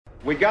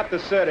We got the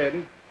set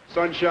in,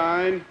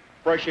 sunshine,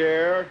 fresh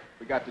air,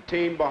 we got the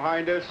team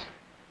behind us,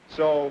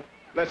 so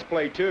let's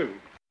play two.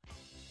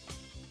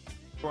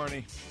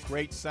 Ernie,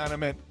 great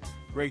sentiment.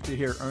 Great to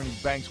hear Ernie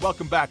Banks.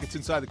 Welcome back. It's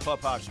Inside the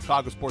Clubhouse,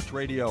 Chicago Sports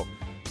Radio,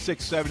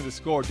 670 The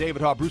Score.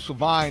 David Haugh, Bruce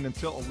Levine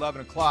until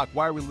 11 o'clock.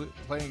 Why are we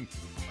playing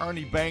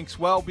Ernie Banks?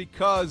 Well,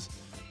 because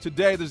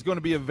today there's going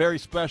to be a very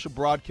special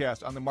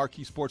broadcast on the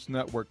Marquee Sports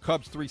Network,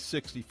 Cubs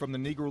 360 from the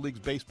Negro Leagues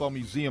Baseball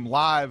Museum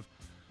live.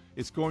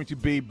 It's going to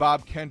be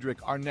Bob Kendrick,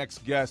 our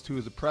next guest, who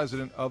is the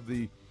president of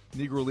the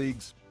Negro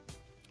Leagues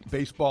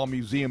Baseball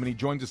Museum, and he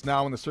joins us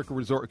now on the Circa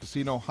Resort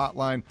Casino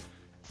hotline.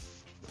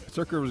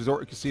 Circa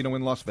Resort Casino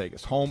in Las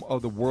Vegas, home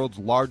of the world's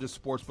largest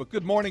sports book.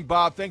 Good morning,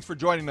 Bob. Thanks for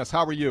joining us.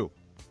 How are you?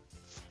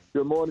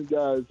 Good morning,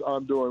 guys.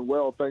 I'm doing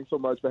well. Thanks so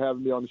much for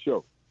having me on the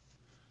show.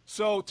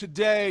 So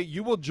today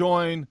you will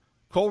join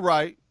Cole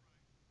Wright,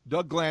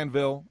 Doug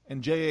Glanville,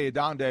 and J.A.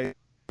 Adonde,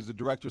 who's the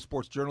director of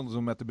sports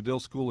journalism at the Medill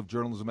School of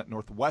Journalism at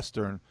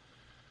Northwestern,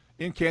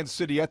 in Kansas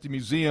City at the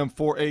museum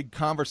for a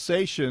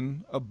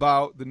conversation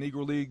about the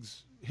Negro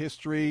Leagues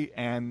history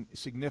and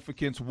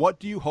significance. What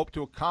do you hope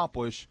to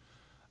accomplish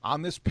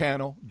on this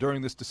panel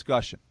during this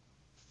discussion?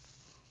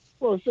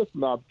 Well, it's just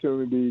an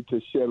opportunity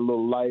to shed a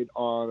little light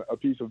on a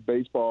piece of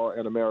baseball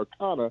and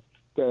Americana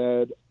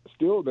that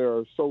still there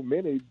are so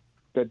many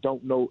that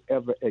don't know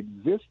ever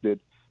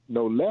existed,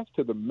 no less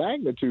to the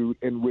magnitude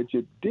in which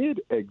it did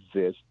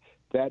exist,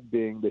 that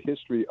being the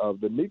history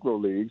of the Negro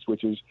Leagues,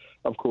 which is,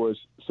 of course,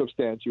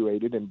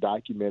 substantiated and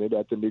documented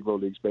at the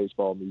Negro Leagues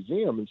Baseball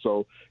Museum. And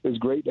so it's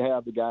great to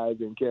have the guys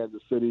in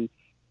Kansas City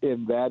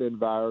in that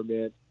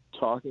environment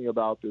talking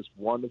about this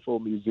wonderful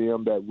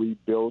museum that we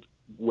built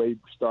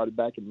started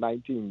back in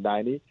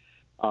 1990,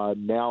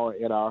 now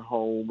in our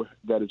home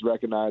that is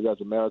recognized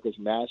as America's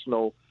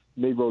National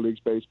Negro Leagues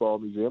Baseball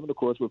Museum, and of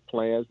course with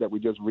plans that we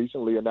just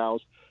recently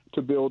announced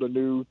to build a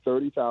new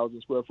 30,000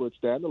 square foot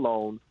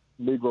standalone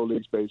Negro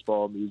Leagues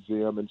Baseball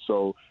Museum. And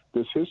so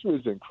this history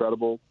is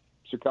incredible.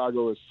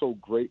 Chicago is so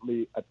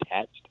greatly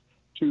attached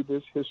to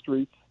this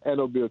history, and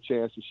there'll be a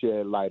chance to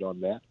shed light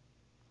on that.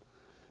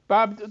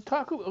 Bob,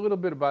 talk a little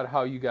bit about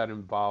how you got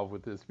involved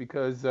with this,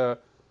 because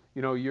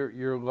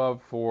your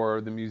love for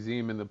the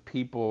museum and the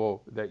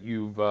people that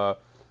you've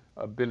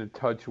been in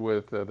touch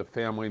with, the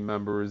family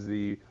members,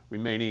 the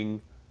remaining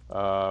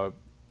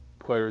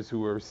players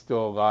who are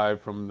still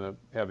alive from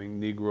having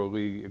Negro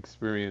League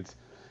experience,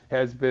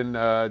 has been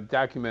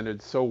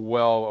documented so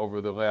well over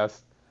the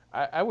last,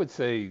 I would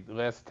say,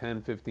 last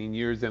 10, 15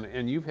 years,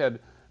 and you've had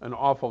an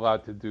awful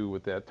lot to do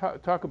with that.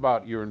 Talk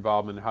about your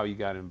involvement and how you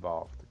got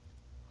involved.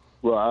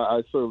 Well,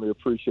 I certainly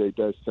appreciate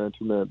that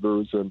sentiment,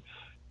 Bruce. And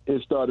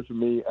it started for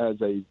me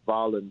as a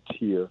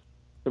volunteer.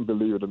 And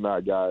believe it or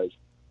not, guys,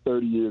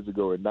 30 years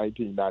ago in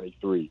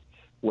 1993,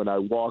 when I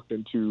walked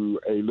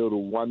into a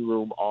little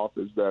one-room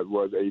office that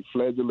was a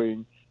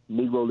fledgling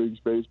Negro Leagues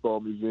Baseball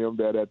Museum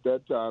that at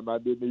that time I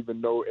didn't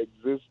even know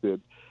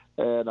existed.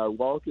 And I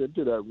walked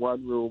into that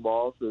one-room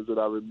office, and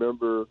I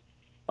remember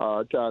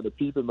kind of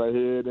peeping my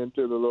head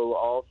into the little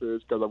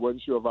office because I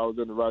wasn't sure if I was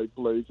in the right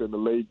place, and the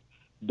late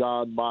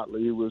Don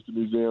Motley, who was the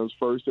museum's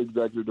first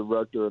executive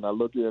director, and I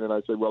look in and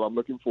I say, well, I'm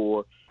looking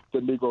for the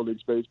Negro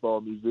Leagues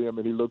Baseball Museum,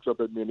 and he looks up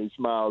at me and he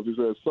smiles. He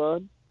says,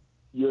 son,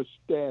 you're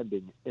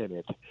standing in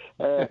it.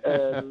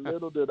 And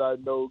little did I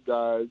know,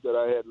 guys, that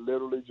I had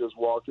literally just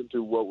walked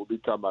into what would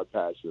become my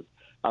passion.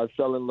 I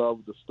fell in love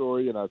with the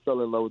story, and I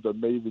fell in love with the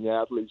amazing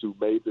athletes who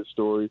made this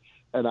story,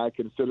 and I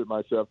considered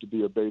myself to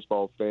be a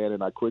baseball fan,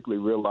 and I quickly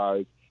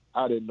realized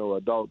I didn't know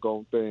a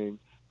doggone thing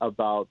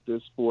about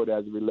this sport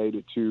as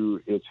related to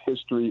its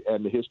history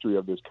and the history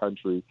of this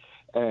country.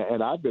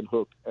 And I've been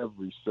hooked ever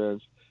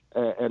since.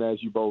 And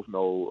as you both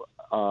know,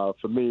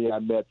 for me, I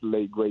met the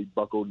late, great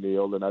Buck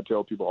O'Neil, and I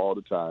tell people all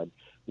the time,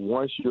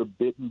 once you're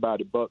bitten by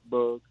the Buck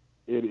bug,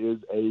 it is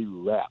a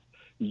wrap.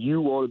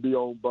 You want to be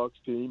on Buck's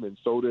team, and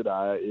so did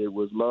I. It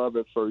was love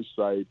at first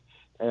sight.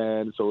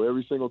 And so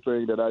every single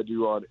thing that I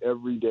do on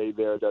every day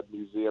there at that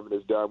museum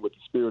is done with the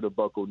spirit of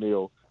Buck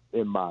O'Neil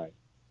in mind.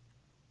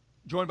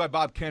 Joined by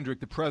Bob Kendrick,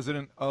 the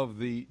president of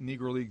the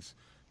Negro Leagues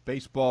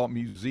Baseball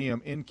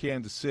Museum in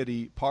Kansas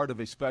City, part of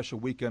a special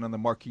weekend on the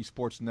Marquee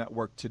Sports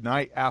Network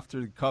tonight after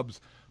the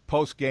Cubs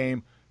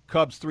post-game.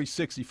 Cubs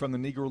 360 from the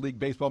Negro League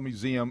Baseball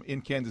Museum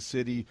in Kansas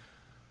City.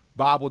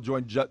 Bob will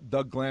join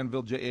Doug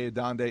Glanville, J.A.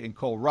 Adonde, and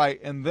Cole Wright.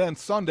 And then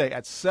Sunday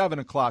at 7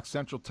 o'clock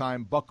Central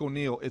Time, Buck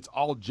O'Neil, It's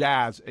All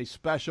Jazz, a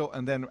special.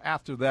 And then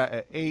after that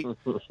at 8,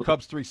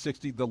 Cubs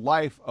 360, The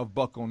Life of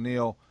Buck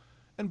O'Neil.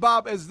 And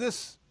Bob, as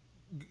this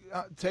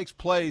takes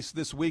place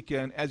this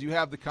weekend, as you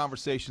have the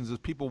conversations, as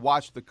people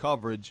watch the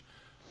coverage,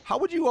 how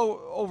would you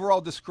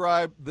overall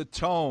describe the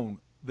tone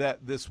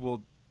that this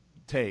will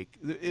take?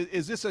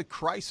 Is this a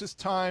crisis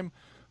time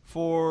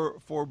for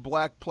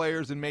black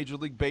players in Major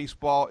League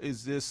Baseball?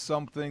 Is this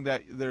something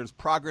that there's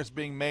progress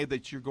being made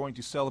that you're going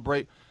to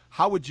celebrate?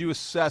 How would you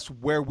assess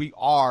where we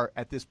are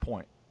at this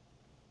point?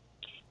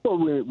 Well,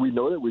 we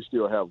know that we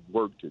still have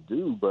work to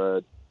do,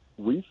 but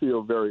we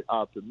feel very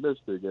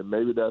optimistic, and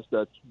maybe that's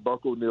that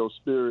Buck O'Neil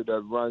spirit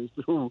that runs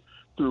through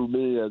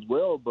me as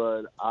well.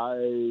 But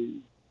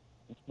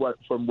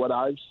from what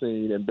I've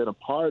seen and been a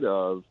part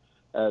of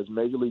as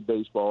Major League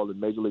Baseball and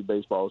Major League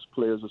Baseball's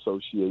Players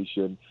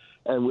Association,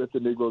 and with the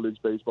Negro Leagues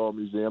Baseball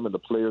Museum and the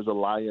Players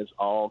Alliance,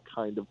 all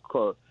kind of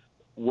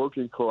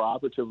working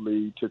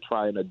cooperatively to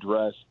try and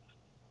address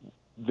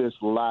this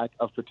lack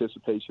of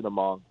participation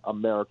among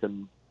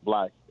American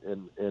black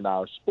in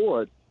our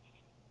sport,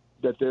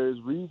 that there is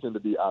reason to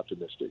be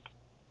optimistic.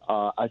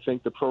 I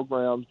think the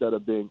programs that are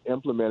being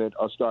implemented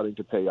are starting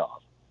to pay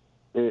off.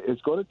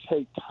 It's going to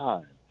take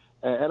time.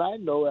 And I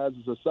know as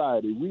a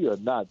society, we are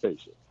not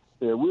patient.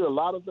 We're a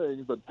lot of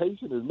things, but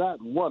patient is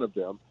not one of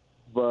them.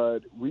 But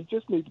we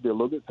just need to be a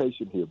little bit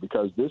patient here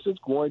because this is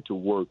going to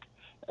work.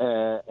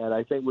 And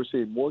I think we're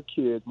seeing more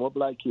kids, more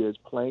black kids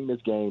playing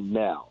this game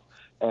now.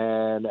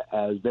 And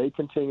as they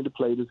continue to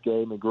play this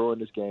game and grow in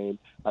this game,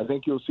 I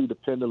think you'll see the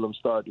pendulum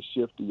start to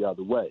shift the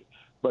other way.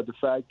 But the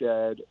fact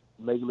that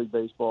Major League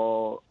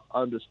Baseball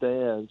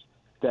understands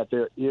that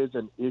there is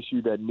an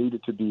issue that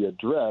needed to be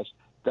addressed,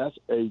 that's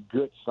a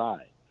good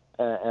sign.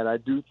 And I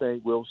do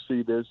think we'll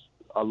see this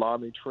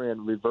alarming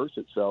trend reverse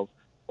itself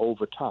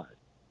over time.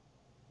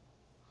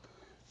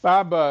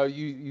 Bob,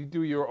 you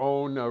do your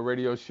own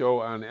radio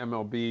show on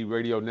MLB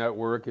Radio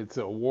Network. It's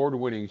an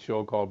award-winning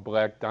show called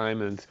Black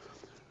Diamonds.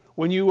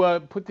 When you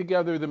put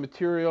together the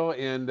material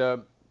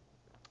and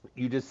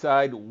you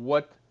decide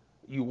what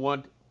you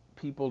want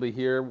people to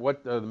hear,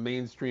 what the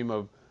mainstream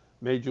of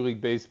Major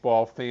League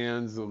Baseball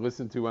fans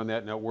listen to on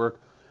that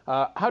network,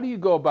 how do you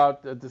go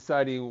about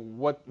deciding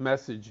what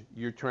message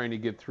you're trying to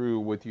get through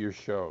with your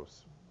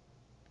shows?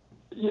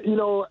 You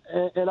know,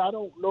 and I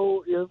don't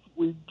know if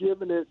we've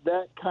given it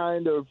that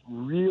kind of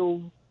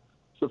real,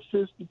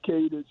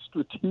 sophisticated,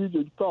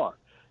 strategic thought.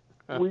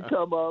 We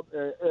come up,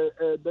 and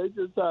they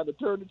just kind of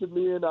turn it to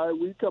me, and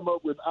we come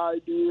up with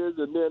ideas,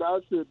 and then I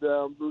sit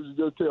down, Bruce, and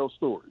just tell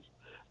stories.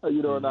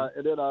 You know,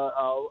 and then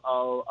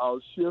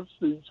I'll shift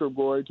seats from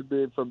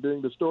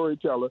being the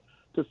storyteller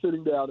to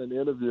sitting down and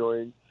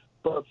interviewing.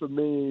 But for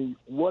me,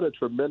 what a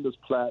tremendous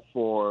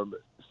platform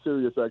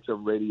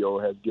SiriusXM Radio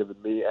has given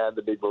me and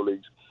the Negro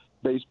Leagues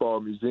Baseball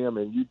Museum,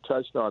 and you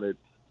touched on it,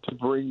 to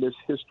bring this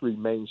history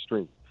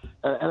mainstream.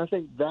 And I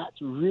think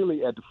that's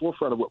really at the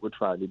forefront of what we're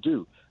trying to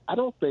do. I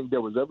don't think there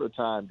was ever a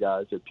time,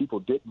 guys, that people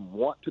didn't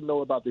want to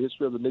know about the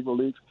history of the Negro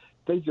Leagues.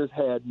 They just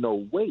had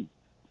no way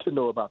to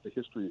know about the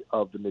history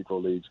of the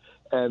Negro Leagues.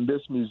 And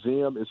this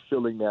museum is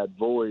filling that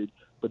void.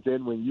 But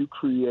then when you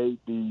create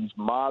these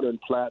modern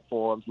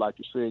platforms like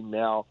you're seeing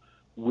now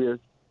with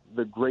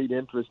the great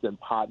interest in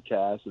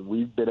podcasts, and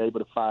we've been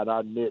able to find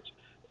our niche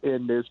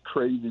in this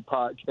crazy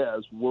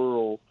podcast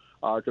world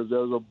because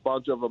there's a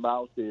bunch of them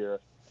out there,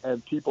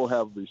 and people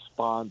have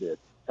responded,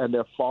 and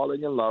they're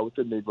falling in love with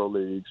the Negro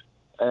Leagues,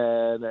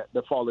 and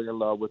they're falling in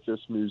love with this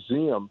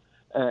museum,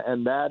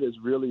 and that is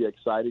really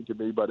exciting to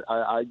me. But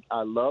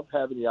I love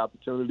having the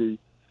opportunity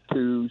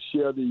to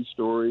share these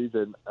stories,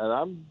 and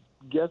I'm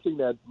guessing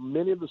that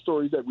many of the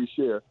stories that we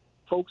share,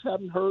 folks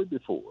haven't heard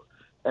before,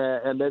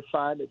 and they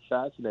find it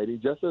fascinating,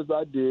 just as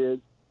I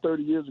did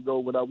 30 years ago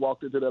when I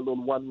walked into that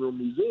little one-room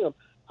museum.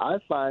 I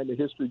find the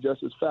history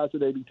just as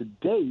fascinating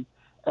today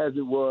as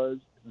it was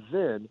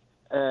then,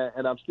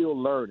 and I'm still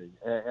learning.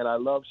 And I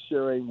love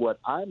sharing what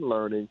I'm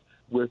learning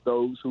with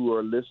those who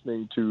are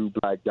listening to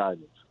Black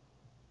Diamonds.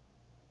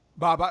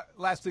 Bob,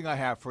 last thing I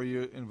have for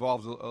you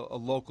involves a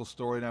local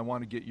story, and I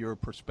want to get your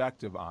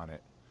perspective on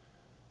it.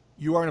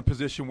 You are in a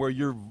position where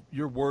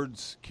your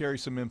words carry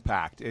some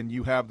impact, and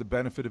you have the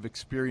benefit of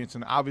experience,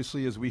 and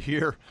obviously, as we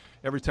hear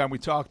every time we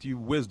talk to you,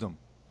 wisdom.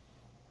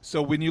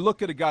 So when you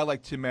look at a guy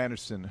like Tim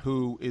Anderson,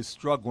 who is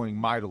struggling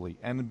mightily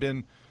and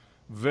been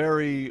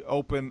very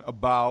open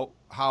about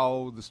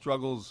how the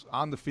struggles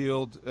on the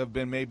field have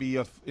been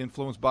maybe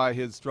influenced by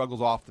his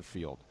struggles off the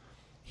field.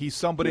 He's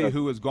somebody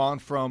who has gone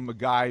from a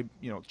guy,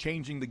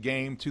 changing the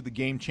game to the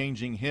game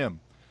changing him.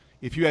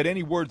 If you had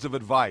any words of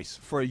advice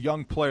for a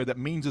young player that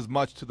means as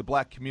much to the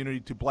black community,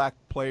 to black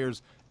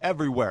players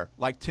everywhere,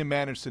 like Tim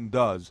Anderson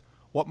does,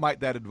 what might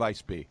that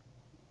advice be?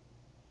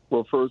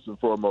 Well, first and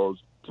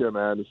foremost, Tim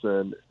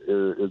Anderson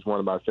is one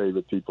of my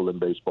favorite people in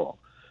baseball.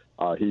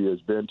 He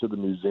has been to the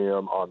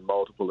museum on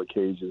multiple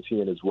occasions. He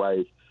and his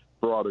wife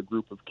brought a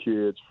group of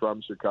kids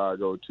from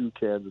Chicago to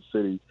Kansas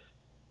City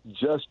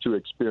just to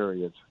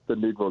experience the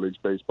Negro Leagues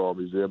Baseball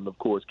Museum and, of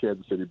course,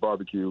 Kansas City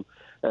barbecue.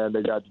 And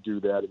they got to do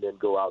that and then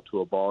go out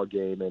to a ball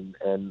game.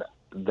 And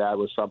that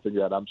was something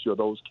that I'm sure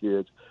those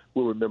kids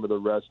will remember the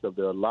rest of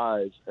their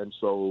lives. And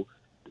so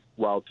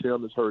while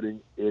Tim is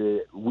hurting,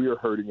 we're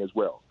hurting as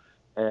well.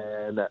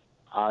 And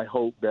I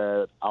hope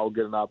that I'll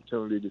get an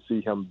opportunity to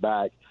see him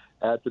back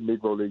at the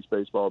Negro Leagues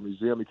Baseball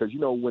Museum because,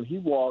 when he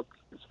walks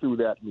through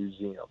that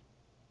museum,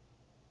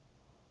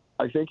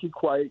 I think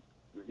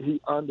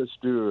he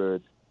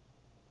understood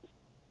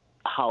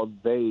how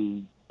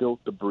they built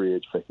the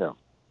bridge for him.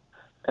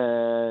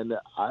 And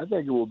I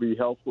think it will be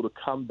helpful to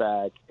come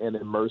back and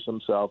immerse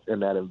himself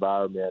in that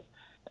environment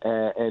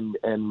and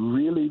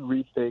really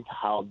rethink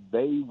how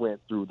they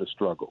went through the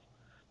struggle.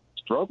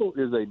 Struggle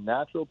is a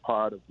natural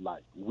part of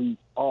life. We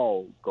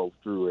all go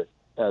through it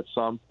at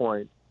some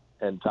point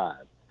in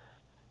time.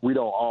 We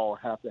don't all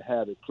have to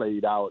have it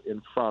played out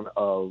in front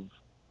of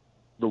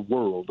the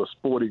world, the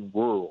sporting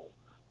world,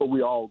 but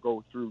we all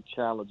go through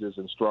challenges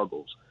and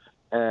struggles.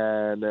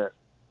 And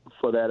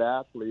for that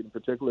athlete, and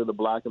particularly the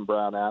black and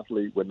brown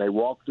athlete, when they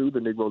walk through the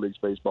Negro Leagues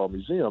Baseball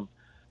Museum,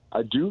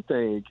 I do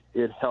think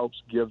it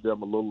helps give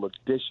them a little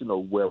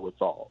additional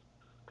wherewithal.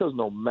 Because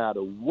no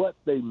matter what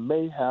they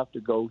may have to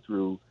go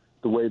through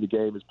the way the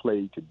game is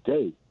played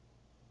today,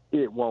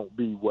 it won't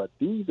be what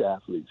these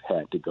athletes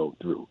had to go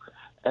through.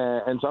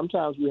 And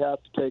sometimes we have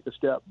to take a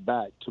step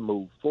back to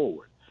move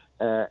forward.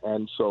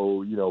 And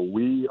so, you know,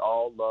 we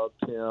all love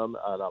Tim,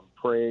 and I'm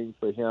praying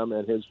for him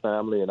and his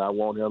family, and I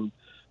want him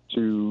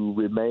to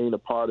remain a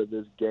part of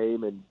this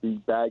game and be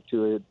back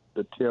to it,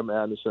 the Tim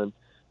Anderson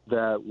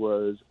that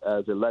was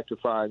as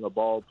electrifying a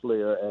ball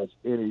player as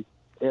any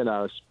in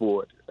our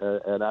sport.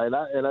 And I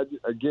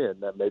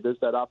again, maybe it's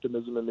that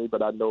optimism in me,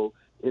 but I know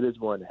it is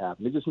going to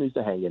happen. It just needs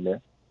to hang in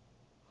there.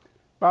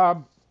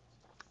 Bob,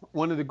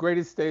 one of the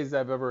greatest days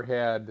I've ever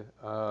had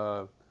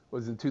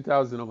was in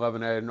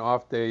 2011. I had an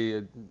off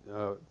day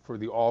for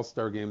the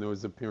All-Star game that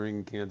was appearing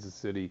in Kansas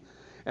City.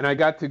 And I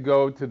got to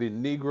go to the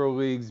Negro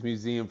Leagues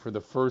Museum for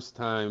the first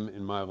time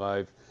in my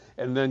life,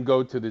 and then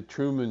go to the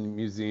Truman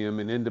Museum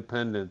in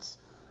Independence,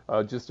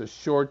 just a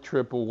short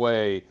trip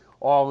away,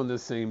 all in the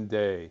same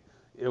day.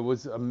 It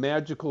was a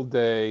magical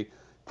day.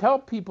 Tell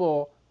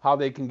people how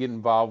they can get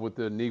involved with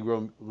the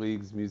Negro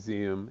Leagues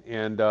Museum,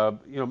 and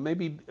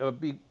maybe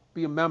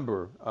be a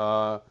member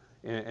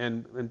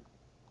and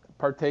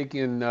partake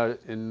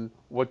in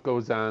what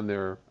goes on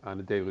there on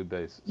a daily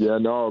basis. Yeah,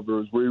 no,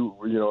 Bruce,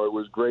 it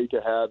was great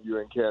to have you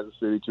in Kansas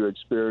City to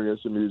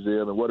experience the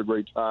museum, and what a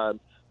great time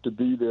to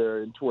be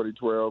there in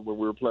 2012 when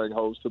we were playing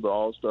host to the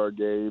All-Star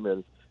game,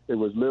 and it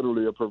was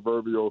literally a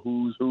proverbial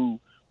who's who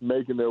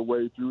making their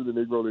way through the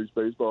Negro Leagues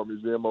Baseball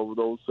Museum over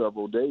those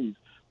several days.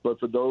 But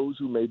for those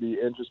who may be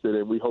interested,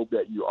 and we hope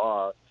that you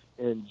are,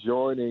 in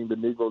joining the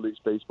Negro Leagues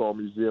Baseball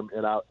Museum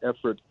in our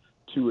effort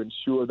to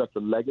ensure that the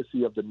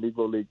legacy of the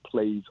Negro League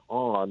plays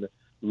on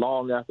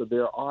long after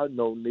there are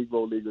no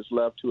Negro Leaguers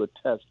left, to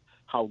attest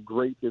how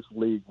great this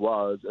league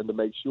was, and to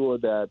make sure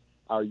that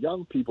our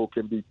young people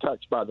can be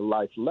touched by the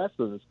life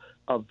lessons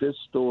of this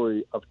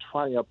story of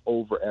triumph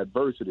over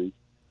adversity,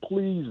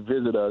 please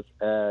visit us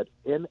at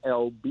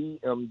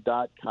nlbm.com.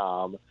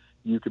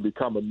 You can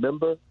become a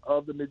member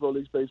of the Negro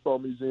Leagues Baseball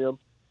Museum.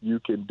 You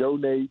can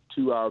donate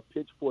to our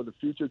Pitch for the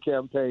Future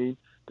campaign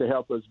to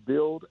help us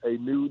build a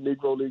new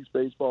Negro Leagues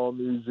Baseball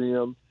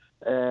Museum.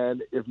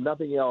 And if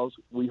nothing else,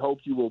 we hope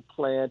you will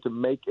plan to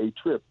make a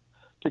trip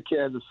to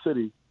Kansas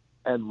City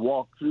and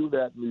walk through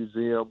that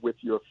museum with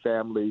your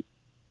family.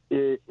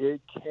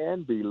 It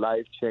can be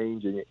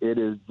life-changing. It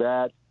is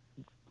that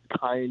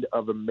kind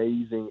of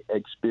amazing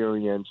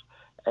experience,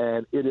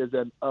 and it is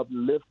an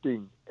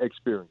uplifting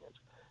experience.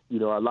 You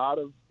know, a lot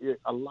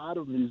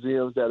of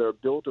museums that are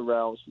built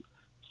around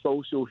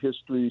social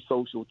history,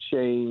 social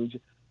change,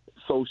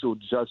 social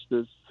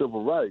justice,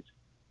 civil rights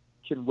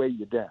can weigh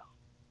you down.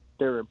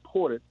 They're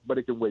important, but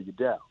it can weigh you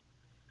down.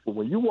 But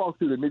when you walk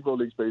through the Negro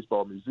Leagues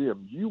Baseball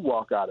Museum, you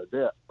walk out of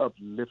there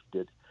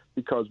uplifted,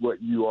 because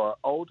what you are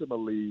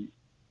ultimately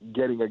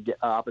getting an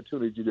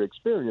opportunity to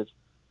experience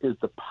is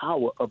the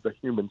power of the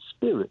human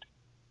spirit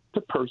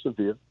to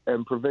persevere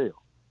and prevail.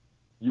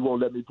 You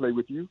won't let me play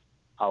with you?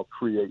 I'll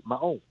create my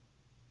own.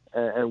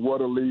 And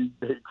what a league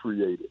they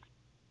created.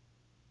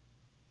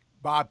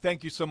 Bob,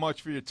 thank you so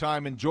much for your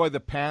time. Enjoy the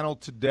panel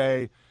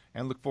today,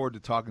 and look forward to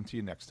talking to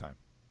you next time.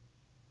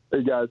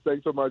 Hey, guys,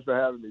 thanks so much for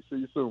having me. See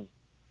you soon.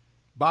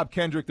 Bob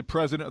Kendrick, the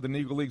president of the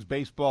Negro Leagues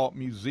Baseball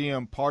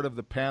Museum, part of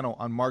the panel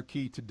on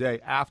Marquee today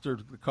after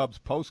the Cubs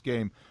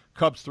postgame.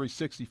 Cubs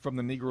 360 from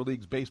the Negro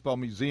Leagues Baseball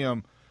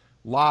Museum,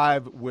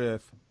 live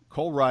with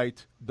Cole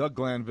Wright, Doug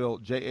Glanville,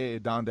 J.A.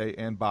 Adonde,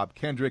 and Bob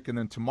Kendrick. And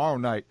then tomorrow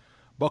night,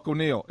 Buck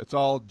O'Neil, it's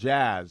all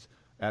jazz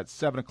at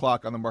 7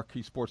 o'clock on the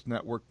Marquee Sports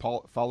Network,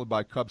 followed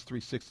by Cubs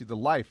 360, the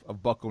life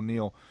of Buck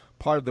O'Neil,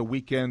 part of the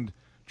weekend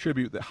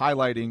tribute that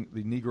highlighting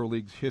the Negro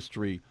Leagues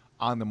history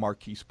on the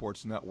Marquee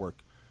Sports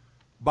Network.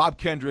 Bob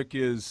Kendrick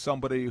is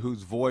somebody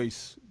whose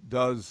voice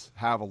does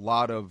have a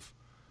lot of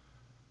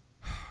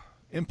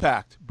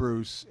impact,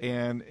 Bruce.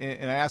 And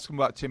I asked him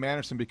about Tim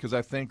Anderson because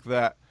I think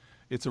that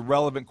it's a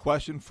relevant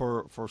question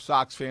for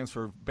Sox fans,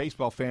 for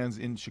baseball fans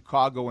in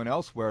Chicago and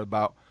elsewhere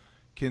about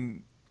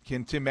can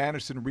Tim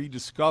Anderson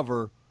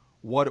rediscover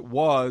what it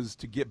was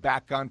to get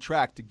back on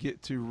track,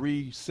 to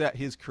reset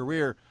his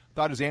career.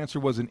 Thought his answer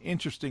was an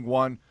interesting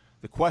one.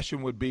 The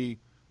question would be,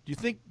 do you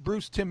think,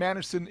 Bruce, Tim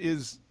Anderson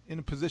is in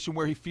a position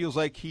where he feels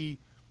like he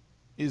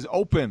is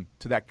open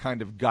to that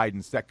kind of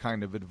guidance, that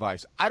kind of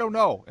advice? I don't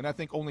know, and I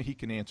think only he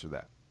can answer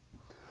that.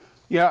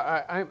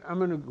 Yeah,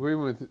 I'm in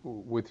agreement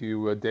with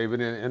you,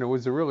 David, and it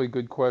was a really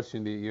good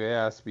question that you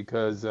asked,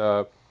 because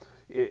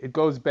it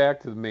goes back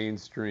to the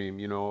mainstream,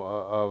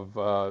 of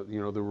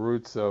the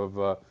roots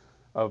of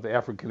of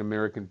African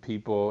American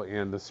people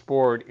and the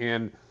sport.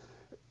 And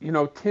you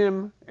know,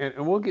 Tim, and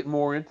we'll get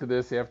more into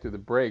this after the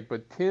break,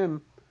 but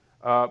Tim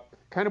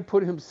kind of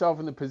put himself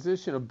in the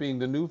position of being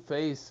the new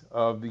face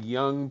of the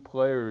young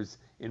players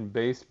in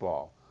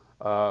baseball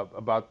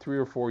about 3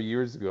 or 4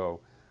 years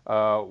ago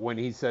when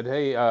he said,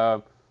 hey,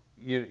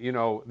 you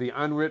know, the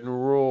unwritten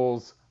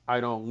rules I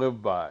don't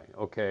live by,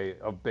 okay,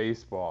 of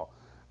baseball.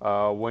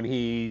 When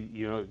he,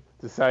 you know,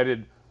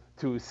 decided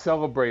to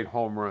celebrate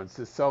home runs,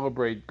 to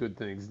celebrate good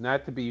things,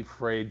 not to be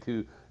afraid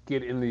to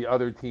get in the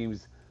other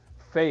team's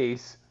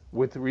face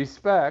with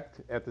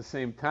respect at the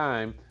same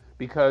time,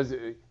 because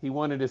he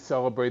wanted to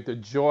celebrate the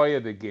joy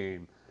of the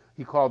game.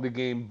 He called the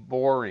game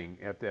boring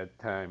at that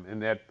time,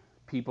 and that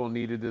people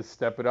needed to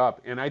step it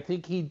up. And I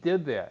think he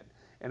did that.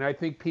 And I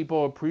think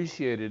people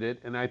appreciated it.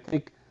 And I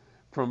think,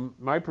 from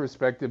my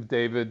perspective,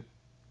 David,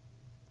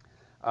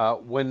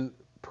 when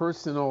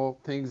personal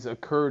things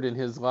occurred in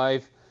his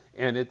life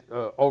and it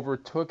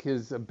overtook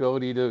his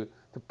ability to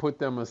put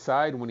them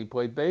aside when he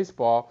played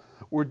baseball,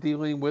 we're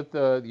dealing with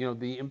you know,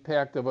 the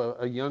impact of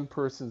a young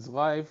person's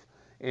life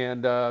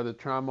and the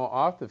trauma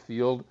off the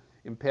field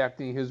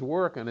impacting his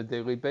work on a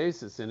daily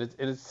basis. And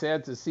it's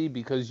sad to see,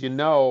 because, you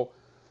know,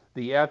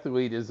 the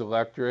athlete is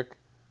electric,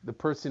 the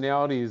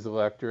personality is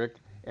electric,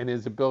 and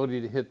his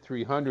ability to hit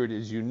 300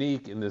 is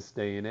unique in this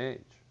day and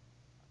age.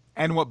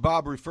 And what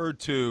Bob referred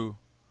to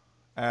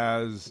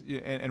as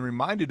and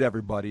reminded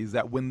everybody is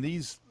that when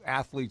these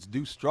athletes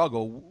do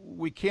struggle,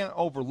 we can't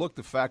overlook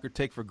the fact or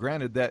take for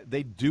granted that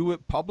they do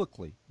it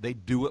publicly, they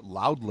do it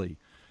loudly,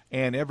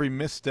 and every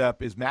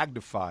misstep is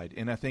magnified.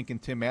 And I think in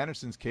Tim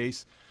Anderson's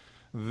case,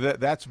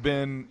 that's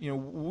been, you know,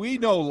 we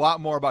know a lot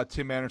more about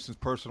Tim Anderson's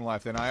personal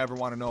life than I ever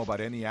want to know about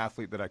any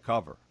athlete that I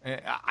cover.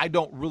 And I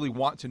don't really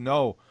want to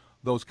know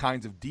those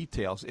kinds of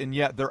details, and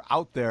yet they're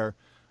out there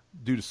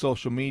due to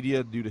social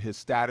media, due to his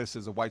status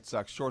as a White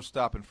Sox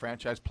shortstop and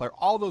franchise player,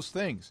 all those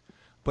things.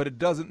 But it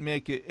doesn't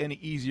make it any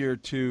easier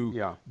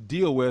to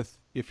deal with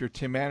if you're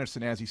Tim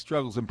Anderson as he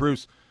struggles. And,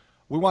 Bruce,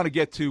 we want to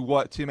get to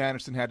what Tim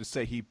Anderson had to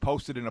say. He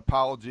posted an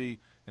apology,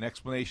 an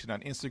explanation on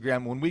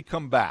Instagram. When we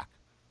come back,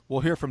 we'll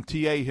hear from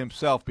TA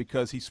himself,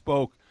 because he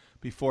spoke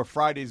before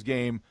Friday's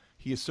game.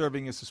 He is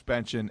serving his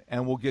suspension,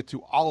 and we'll get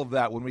to all of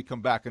that when we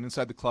come back on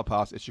Inside the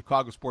Clubhouse at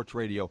Chicago Sports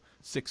Radio,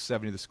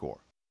 670 The Score.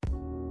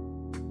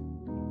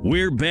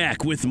 We're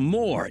back with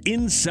more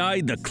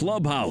Inside the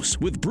Clubhouse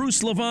with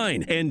Bruce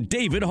Levine and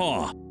David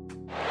Haugh.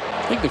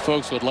 I think the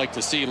folks would like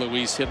to see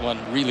Luis hit one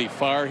really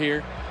far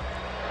here.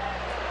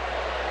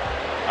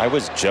 I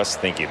was just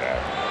thinking that.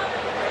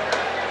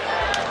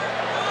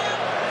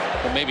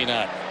 But maybe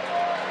not.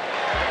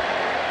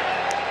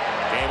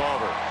 Game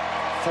over.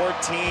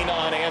 14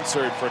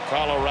 unanswered for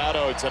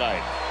Colorado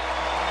tonight.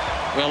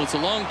 Well, it's a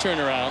long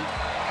turnaround,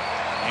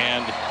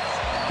 and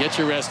get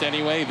your rest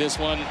anyway. This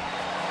one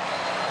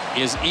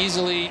is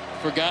easily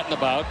forgotten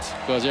about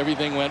because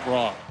everything went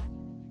wrong.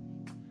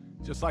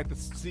 Just like the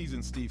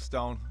season, Steve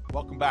Stone.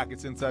 Welcome back.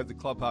 It's Inside the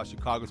Clubhouse,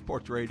 Chicago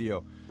Sports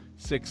Radio,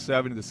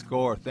 670 The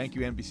Score. Thank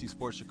you, NBC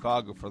Sports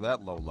Chicago, for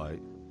that low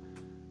light.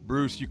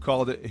 Bruce, you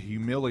called it a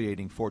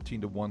humiliating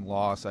 14-1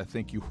 loss. I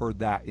think you heard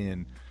that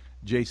in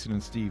Jason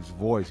and Steve's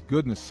voice.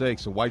 Goodness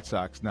sakes, the White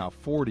Sox now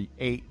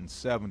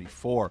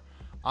 48-74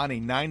 on a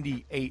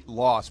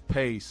 98-loss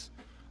pace.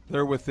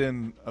 They're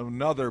within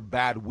another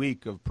bad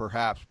week of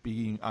perhaps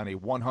being on a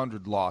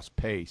 100-loss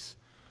pace.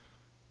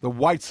 The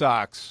White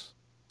Sox,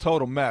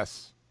 total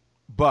mess,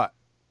 but,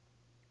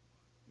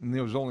 and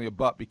there was only a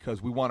but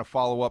because we want to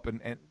follow up,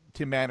 and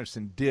Tim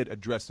Anderson did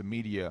address the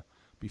media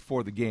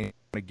before the game. I'm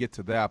going to get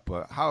to that,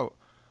 but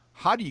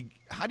how do you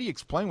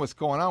explain what's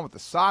going on with the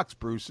Sox,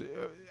 Bruce?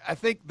 I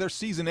think their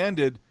season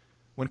ended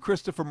when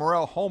Christopher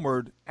Morel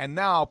homered, and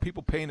now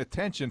people paying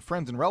attention,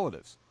 friends and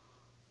relatives.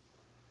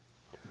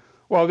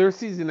 Well, their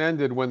season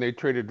ended when they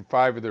traded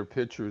 5 of their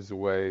pitchers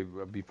away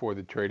before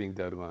the trading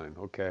deadline,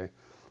 okay?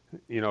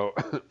 You know,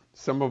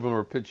 some of them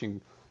are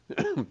pitching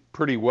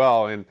pretty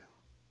well, and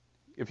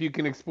if you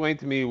can explain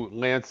to me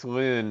Lance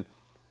Lynn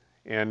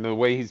and the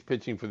way he's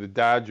pitching for the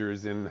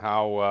Dodgers and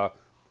how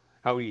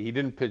he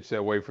didn't pitch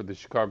that way for the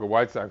Chicago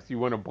White Sox, you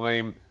want to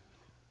blame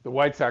the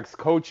White Sox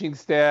coaching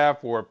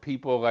staff or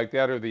people like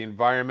that or the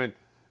environment,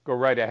 go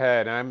right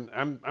ahead.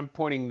 I'm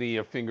pointing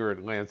the finger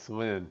at Lance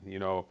Lynn, you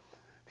know.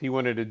 He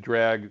wanted to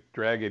drag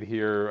it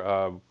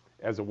here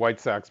as a White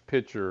Sox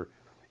pitcher.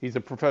 He's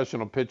a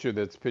professional pitcher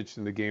that's pitched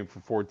in the game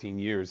for 14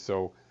 years.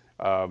 So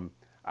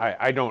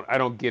I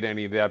don't get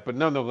any of that. But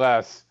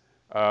nonetheless,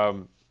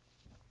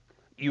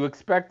 you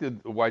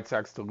expected the White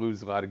Sox to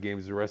lose a lot of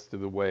games the rest of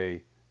the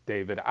way,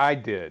 David. I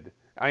did.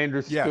 I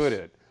understood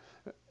it.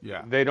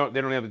 Yeah. They don't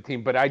have the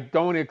team, but I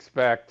don't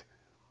expect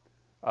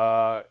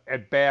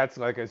at bats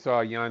like I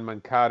saw Jan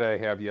Moncada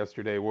have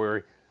yesterday,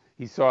 where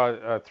he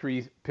saw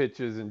 3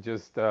 pitches and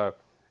just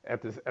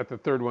at the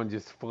third one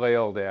just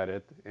flailed at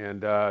it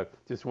and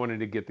just wanted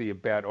to get the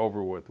at bat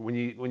over with. When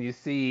you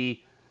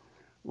see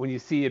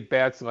at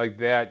bats like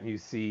that and you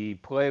see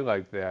play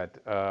like that,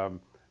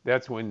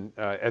 that's when,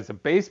 as a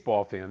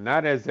baseball fan,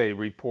 not as a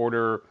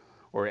reporter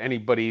or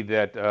anybody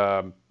that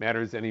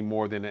matters any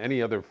more than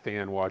any other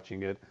fan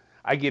watching it,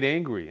 I get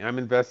angry. I'm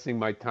investing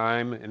my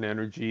time and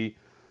energy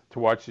to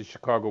watch the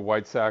Chicago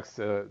White Sox,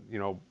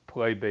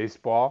 play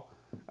baseball.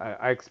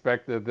 I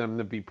expect them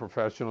to be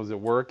professionals at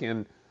work,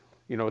 and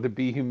to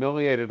be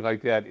humiliated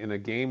like that in a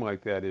game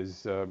like that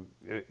is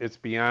it's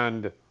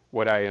beyond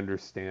what I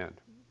understand.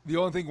 The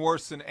only thing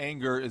worse than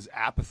anger is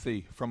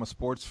apathy from a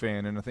sports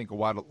fan, and I think a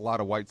lot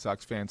of White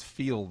Sox fans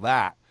feel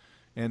that.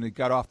 And it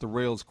got off the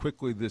rails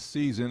quickly this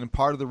season, and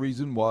part of the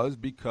reason was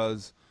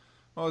because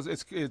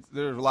there's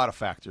a lot of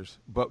factors,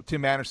 but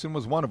Tim Anderson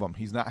was one of them.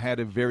 He's not had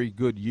a very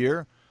good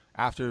year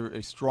after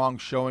a strong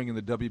showing in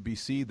the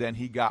WBC. Then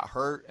he got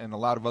hurt, and a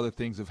lot of other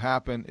things have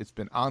happened. It's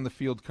been on the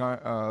field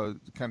kind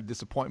of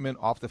disappointment,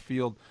 off the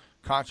field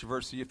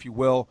controversy, if you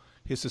will.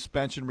 His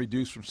suspension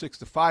reduced from 6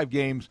 to 5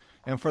 games,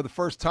 and for the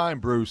first time,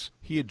 Bruce,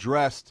 he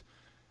addressed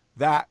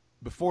that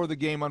before the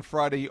game on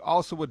Friday. He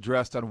also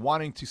addressed on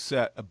wanting to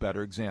set a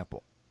better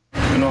example.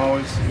 I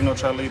always,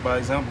 try to lead by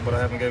example, but I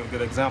haven't gave a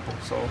good example.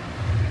 So,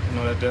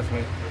 that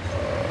definitely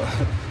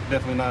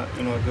not,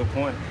 a good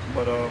point.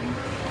 But,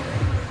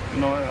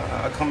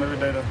 I come every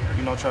day to,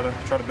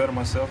 try to better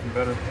myself and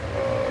better,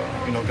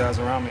 guys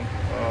around me,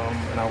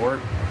 and I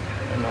work.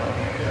 And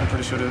I'm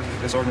pretty sure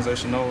this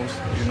organization knows,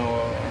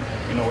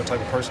 what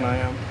type of person I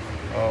am,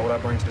 what I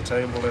bring to the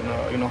table,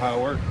 and how I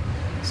work.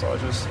 So I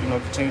just,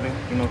 continue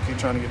to, keep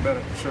trying to get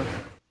better, for sure.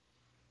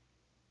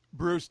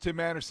 Bruce, Tim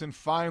Anderson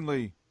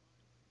finally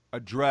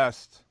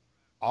addressed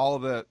all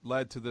of that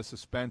led to the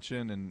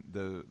suspension and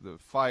the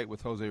fight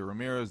with Jose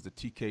Ramirez, the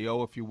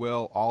TKO, if you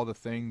will, all the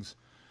things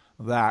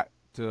that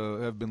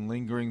have been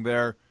lingering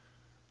there.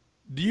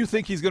 Do you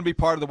think he's going to be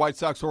part of the White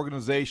Sox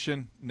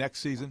organization next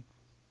season?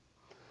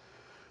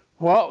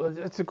 Well,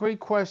 it's a great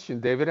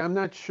question, David. I'm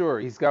not sure.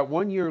 He's got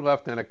 1 year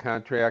left on a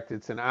contract.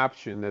 It's an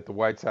option that the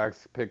White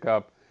Sox pick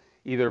up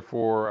either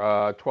for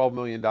 $12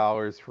 million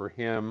for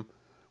him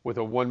with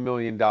a $1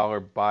 million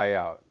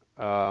buyout.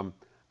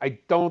 I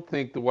don't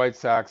think the White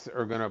Sox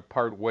are going to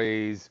part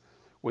ways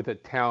with a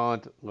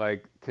talent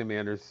like Tim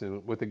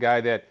Anderson, with a guy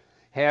that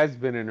has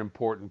been an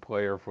important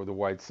player for the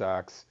White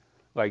Sox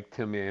like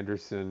Tim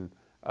Anderson,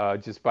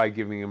 just by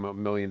giving him a $1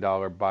 million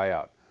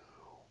buyout.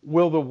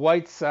 Will the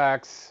White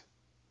Sox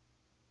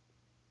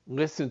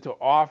listen to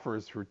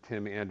offers for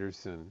Tim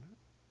Anderson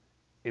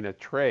in a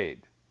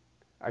trade?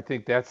 I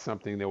think that's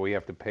something that we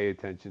have to pay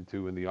attention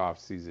to in the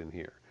offseason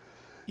here.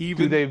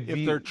 Even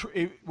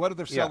what if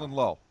they're selling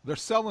low? They're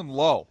selling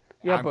low.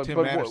 Yeah,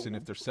 Tim Anderson,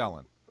 if they're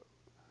selling.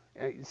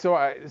 So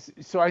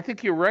I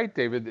think you're right,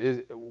 David. Is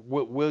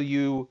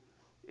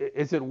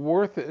it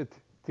worth it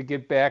to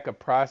get back a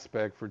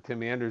prospect for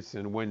Tim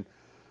Anderson when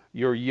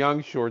your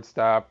young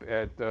shortstop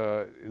in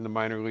the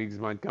minor leagues,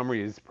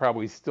 Montgomery, is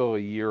probably still a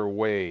year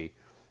away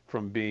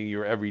from being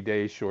your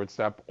everyday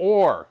shortstop?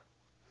 Or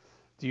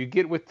do you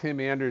get with Tim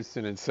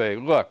Anderson and say,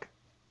 look,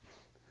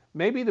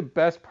 maybe the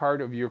best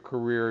part of your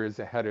career is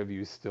ahead of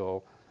you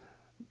still.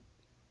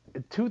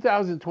 In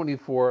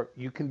 2024,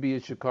 you can be a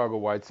Chicago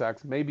White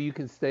Sox. Maybe you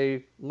can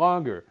stay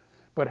longer.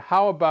 But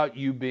how about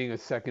you being a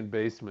second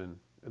baseman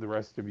the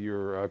rest of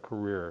your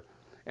career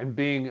and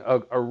being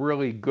a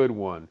really good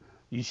one?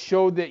 You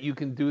showed that you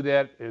can do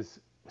that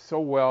so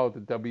well at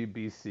the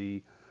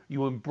WBC.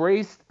 You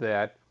embraced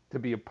that to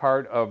be a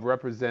part of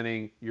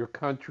representing your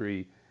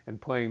country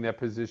and playing that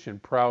position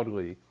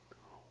proudly.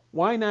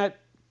 Why not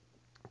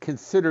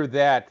consider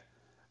that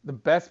the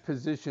best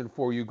position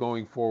for you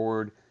going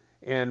forward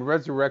and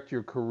resurrect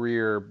your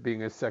career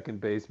being a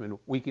second baseman?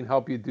 We can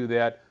help you do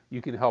that.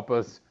 You can help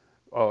us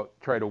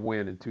try to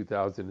win in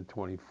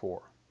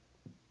 2024.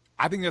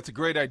 I think that's a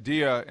great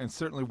idea, and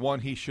certainly one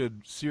he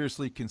should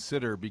seriously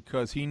consider,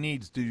 because he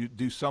needs to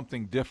do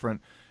something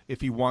different if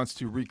he wants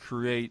to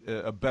recreate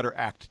a better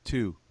act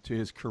two to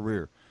his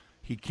career.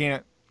 He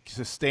can't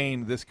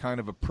sustain this kind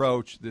of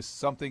approach.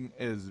 Something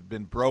has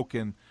been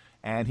broken,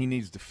 and he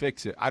needs to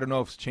fix it. I don't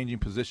know if changing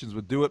positions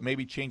would do it.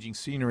 Maybe changing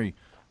scenery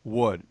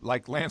would.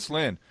 Like Lance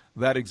Lynn,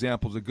 that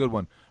example is a good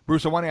one.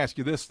 Bruce, I want to ask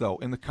you this, though,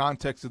 in the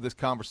context of this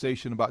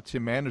conversation about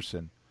Tim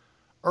Anderson.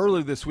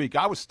 Earlier this week,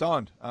 I was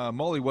stunned.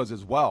 Mully was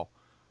as well.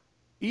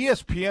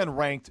 ESPN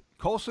ranked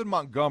Colson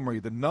Montgomery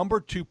the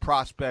number 2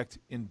 prospect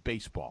in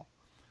baseball.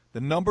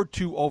 The number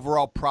 2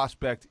 overall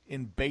prospect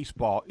in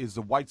baseball is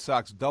the White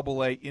Sox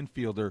AA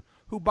infielder,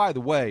 who, by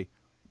the way,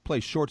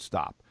 plays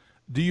shortstop.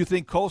 Do you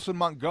think Colson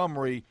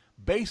Montgomery,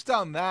 based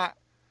on that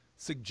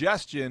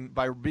suggestion,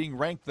 by being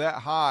ranked that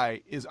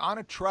high, is on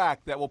a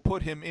track that will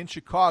put him in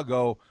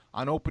Chicago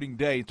on opening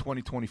day in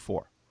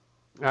 2024?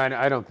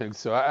 I don't think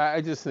so. I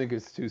just think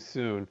it's too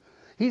soon.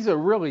 He's a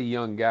really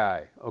young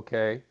guy,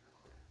 okay?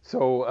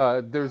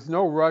 So there's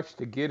no rush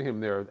to get him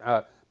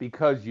there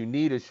because you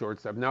need a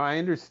shortstop. Now, I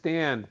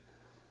understand,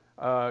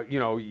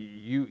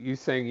 you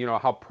saying,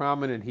 how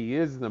prominent he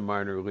is in the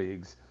minor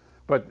leagues,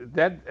 but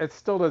that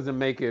still doesn't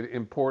make it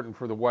important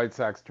for the White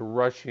Sox to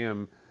rush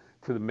him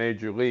to the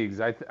major leagues.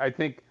 I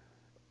think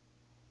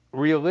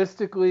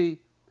realistically,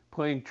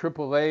 playing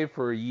AAA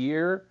for a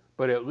year,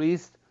 but at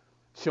least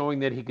showing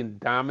that he can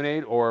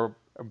dominate, or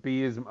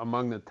be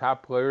among the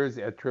top players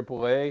at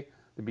AAA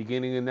the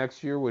beginning of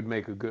next year would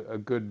make a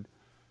good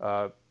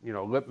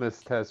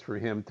litmus test for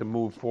him to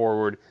move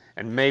forward.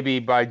 And maybe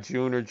by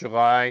June or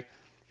July,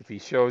 if he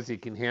shows he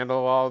can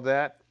handle all of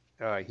that,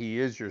 he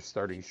is your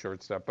starting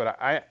shortstop. But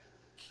I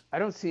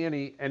don't see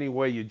any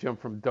way you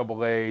jump from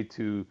AA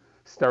to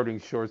starting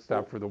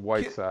shortstop for the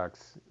White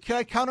Sox. Can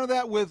I counter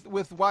that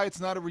with why it's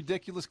not a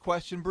ridiculous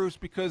question, Bruce?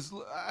 Because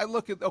I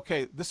look at,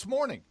 this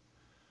morning,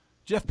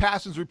 Jeff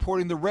Passan's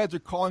reporting the Reds are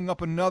calling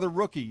up another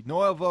rookie,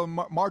 Noel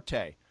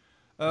Marte,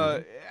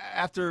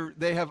 after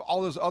they have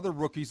all those other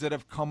rookies that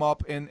have come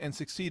up and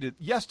succeeded.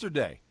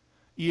 Yesterday,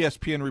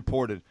 ESPN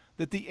reported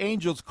that the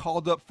Angels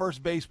called up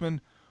first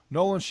baseman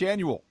Nolan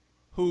Shanuel,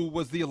 who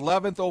was the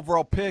 11th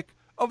overall pick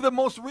of the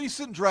most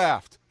recent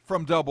draft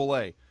from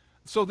AA.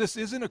 So this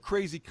isn't a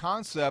crazy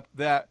concept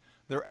that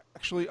there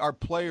actually are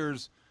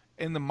players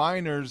in the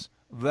minors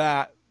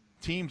that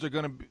teams are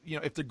going to,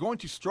 if they're going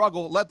to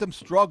struggle, let them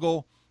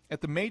struggle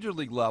at the major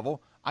league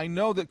level. I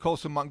know that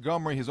Kosa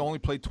Montgomery has only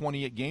played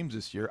 28 games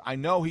this year. I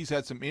know he's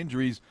had some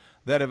injuries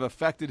that have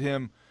affected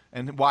him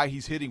and why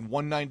he's hitting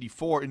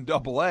 194 in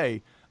AA.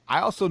 I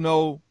also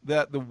know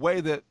that the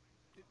way that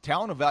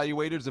talent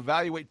evaluators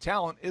evaluate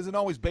talent isn't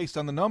always based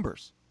on the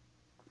numbers.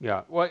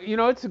 Yeah, well,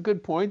 it's a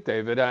good point,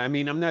 David. I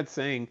mean, I'm not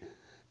saying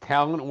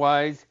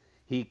talent-wise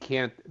he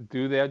can't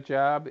do that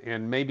job,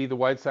 and maybe the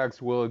White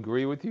Sox will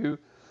agree with you.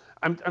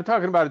 I'm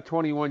talking about a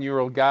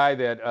 21-year-old guy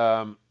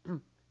that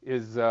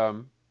is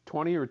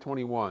 20 or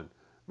 21,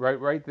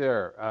 right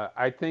there.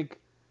 I think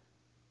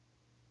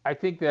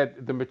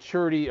that the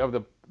maturity of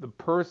the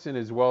person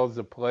as well as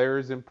the player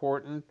is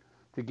important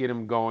to get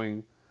him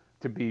going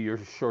to be your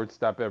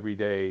shortstop every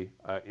day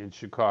in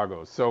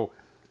Chicago. So,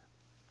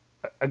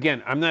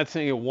 again, I'm not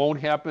saying it won't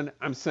happen.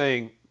 I'm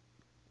saying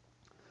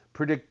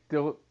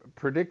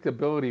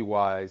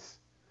predictability-wise,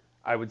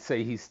 I would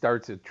say he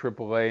starts at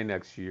AAA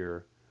next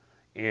year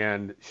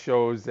and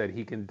shows that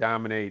he can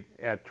dominate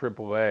at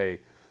AAA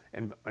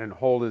and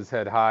hold his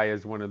head high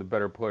as one of the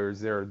better players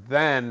there.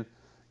 Then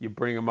you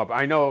bring him up.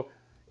 I know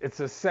it's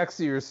a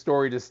sexier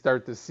story to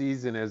start the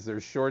season as their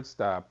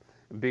shortstop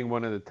and being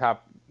one of the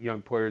top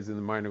young players in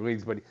the minor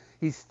leagues, but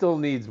he still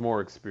needs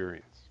more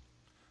experience.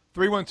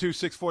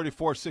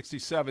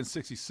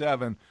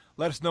 312-644-6767.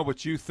 Let us know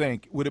what you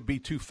think. Would it be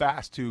too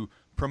fast to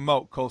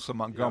promote Kosa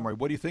Montgomery?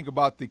 What do you think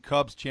about the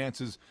Cubs'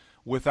 chances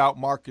without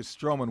Marcus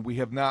Stroman? We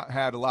have not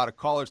had a lot of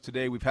callers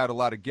today. We've had a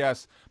lot of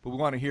guests, but we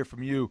want to hear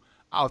from you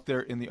out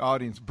there in the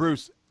audience.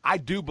 Bruce, I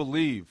do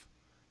believe,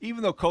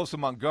 even though Kosa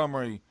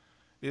Montgomery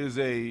is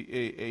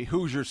a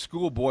Hoosier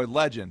schoolboy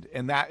legend,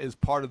 and that is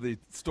part of the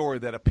story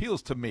that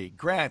appeals to me,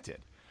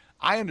 granted,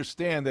 I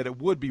understand that it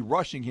would be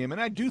rushing him, and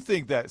I do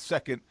think that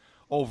second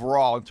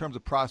overall in terms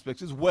of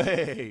prospects is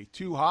way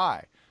too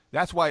high.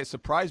 That's why it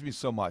surprised me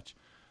so much.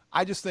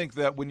 I just think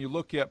that when you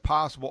look at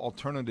possible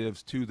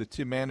alternatives to the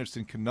Tim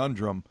Anderson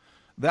conundrum,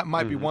 that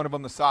might be one of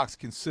them the Sox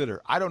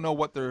consider. I don't know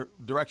what their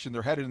direction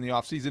they're headed in the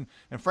offseason,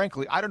 and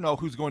frankly, I don't know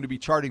who's going to be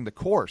charting the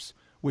course,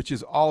 which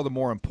is all the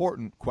more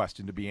important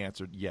question to be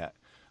answered yet.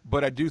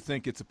 But I do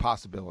think it's a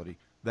possibility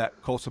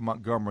that Kosa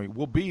Montgomery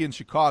will be in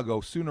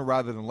Chicago sooner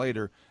rather than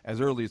later,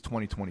 as early as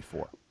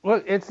 2024.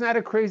 Well, it's not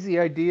a crazy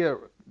idea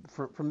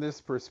from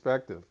this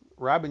perspective.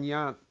 Robin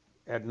Yount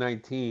at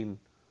 19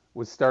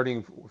 was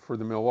starting for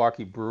the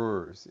Milwaukee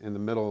Brewers in the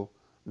middle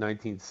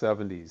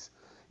 1970s.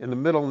 In the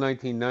middle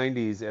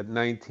 1990s, at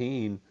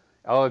 19,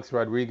 Alex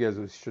Rodriguez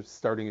was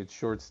starting at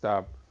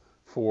shortstop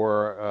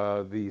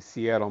for the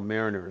Seattle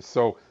Mariners.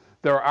 So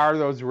there are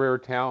those rare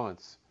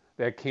talents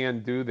that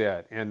can do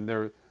that, and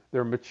they're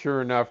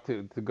mature enough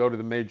to go to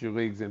the major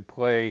leagues and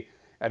play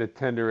at a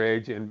tender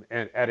age and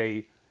at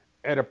a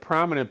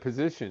prominent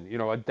position,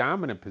 a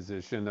dominant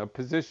position, a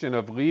position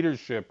of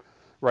leadership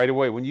right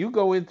away. When you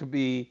go into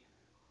being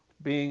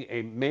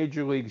a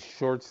major league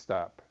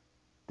shortstop,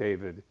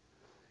 David,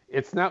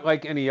 it's not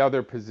like any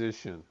other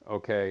position,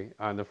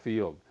 on the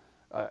field.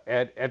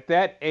 At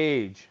that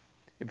age,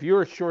 if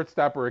you're a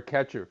shortstop or a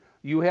catcher,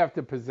 you have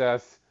to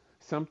possess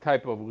some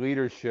type of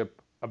leadership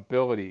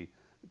ability.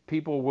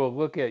 People will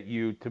look at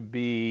you to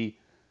be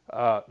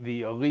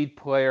the elite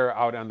player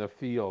out on the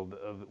field,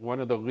 one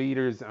of the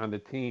leaders on the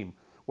team,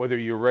 whether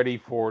you're ready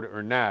for it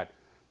or not.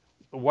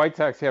 The White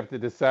Sox have to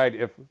decide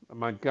if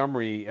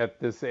Montgomery at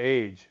this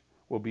age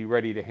will be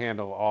ready to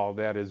handle all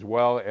that, as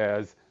well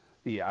as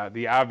the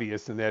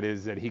obvious, and that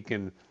is that he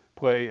can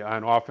play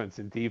on offense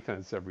and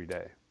defense every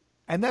day.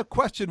 And that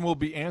question will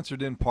be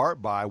answered in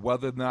part by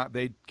whether or not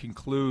they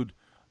conclude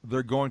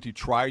they're going to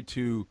try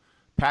to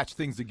patch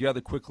things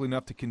together quickly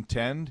enough to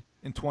contend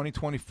in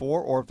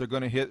 2024, or if they're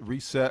going to hit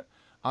reset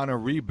on a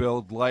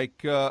rebuild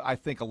like I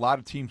think a lot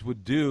of teams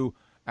would do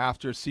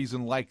after a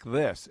season like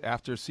this,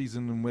 after a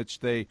season in which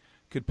they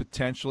could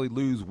potentially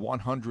lose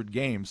 100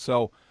 games.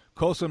 So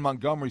Kosa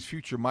Montgomery's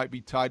future might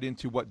be tied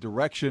into what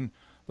direction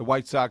the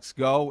White Sox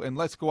go. And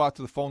let's go out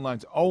to the phone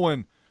lines.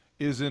 Owen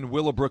is in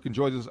Willowbrook and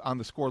joins us on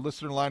the Score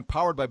listener line,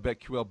 powered by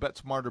BetQL. Bet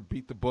smarter,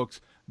 beat the books.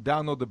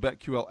 Download the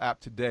BetQL app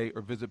today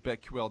or visit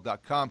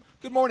BetQL.com.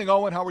 Good morning,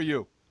 Owen. How are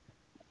you?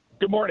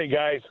 Good morning,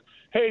 guys.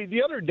 Hey,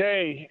 the other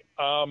day,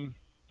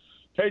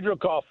 Pedro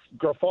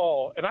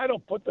Grafal, and I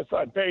don't put this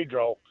on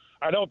Pedro.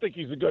 I don't think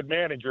he's a good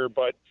manager,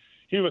 but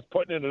he was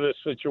put into this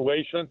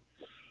situation.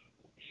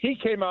 He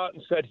came out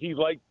and said he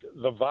liked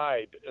the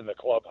vibe in the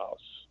clubhouse.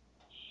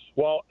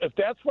 Well, if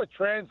that's what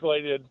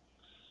translated,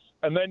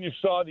 and then you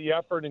saw the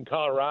effort in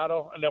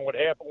Colorado, and then what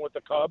happened with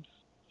the Cubs,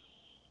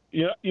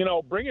 you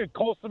know, bringing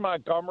Colson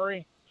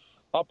Montgomery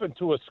up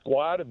into a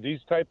squad of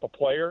these type of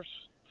players,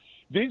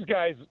 these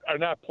guys are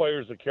not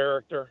players of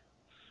character.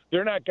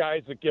 They're not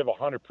guys that give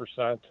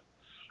 100%.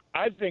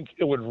 I think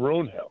it would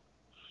ruin him.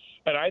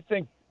 And I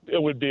think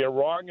it would be a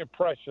wrong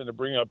impression to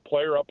bring a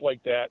player up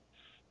like that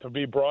to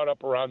be brought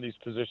up around these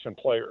position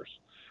players.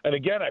 And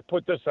again, I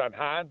put this on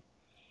Hahn.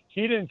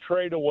 He didn't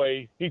trade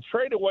away. He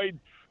traded away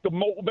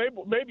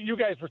maybe you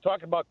guys were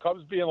talking about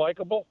Cubs being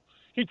likable.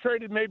 He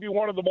traded maybe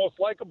one of the most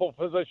likable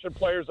position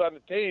players on the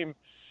team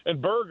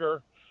in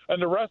Berger,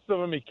 and the rest of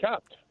them he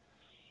kept.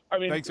 I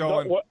mean, thanks,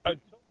 Owen.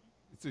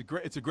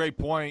 It's a great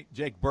point.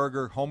 Jake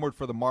Berger homered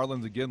for the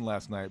Marlins again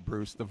last night,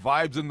 Bruce. The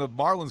vibes in the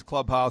Marlins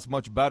clubhouse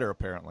much better,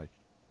 apparently.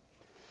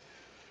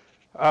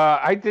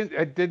 I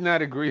did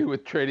not agree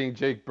with trading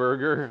Jake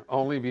Berger,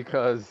 only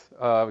because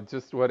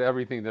just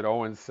everything that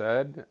Owen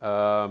said.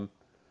 But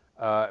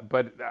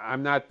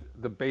I'm not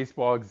the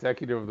baseball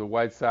executive of the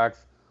White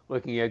Sox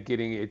looking at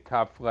getting a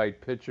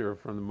top-flight pitcher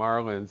from the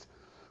Marlins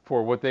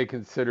for what they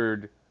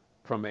considered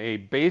from a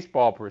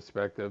baseball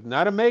perspective,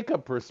 not a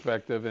makeup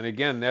perspective. And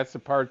again, that's the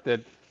part that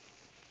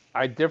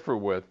I differ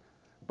with.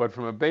 But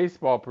from a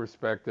baseball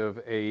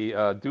perspective,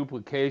 a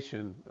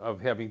duplication of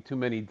having too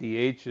many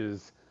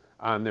DHs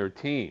on their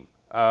team.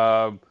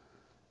 The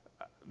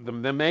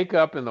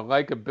makeup and the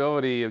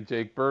likability of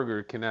Jake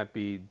Berger cannot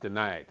be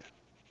denied.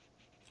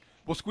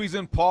 We'll squeeze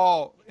in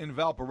Paul in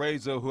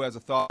Valparaiso, who has a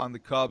thought on the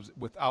Cubs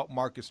without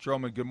Marcus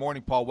Stroman. Good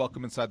morning, Paul.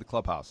 Welcome inside the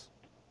clubhouse.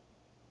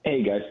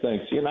 Hey, guys,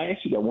 thanks. And I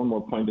actually got one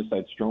more point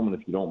besides Stroman,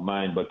 if you don't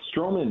mind. But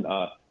Stroman,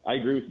 I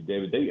agree with you,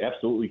 David. They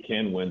absolutely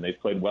can win. They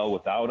played well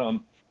without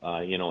him.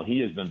 He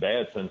has been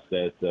bad since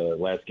that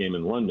last game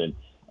in London.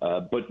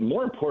 But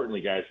more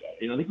importantly, guys,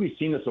 I think we've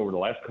seen this over the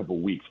last couple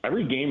of weeks.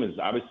 Every game is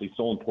obviously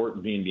so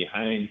important, being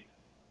behind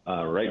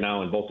right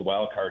now in both the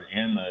wild card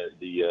and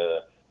the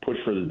push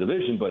for the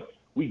division. But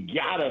we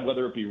gotta,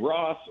 whether it be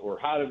Ross or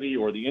Hottovy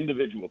or the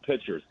individual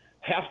pitchers,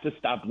 have to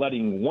stop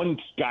letting one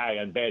guy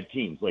on bad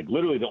teams, like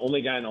literally the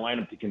only guy in the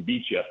lineup that can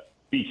beat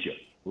you.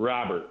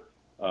 Robert,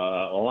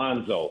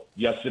 Alonso,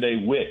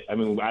 yesterday Witt. I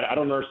mean, I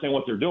don't understand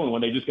what they're doing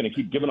when they're just going to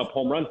keep giving up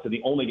home runs to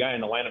the only guy in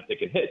the lineup that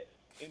can hit.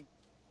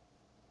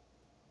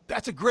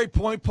 That's a great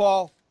point,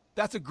 Paul.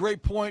 That's a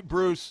great point,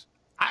 Bruce.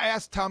 I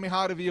asked Tommy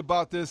Hottovy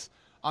about this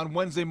on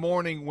Wednesday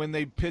morning when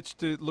they pitched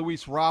to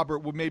Luis Robert.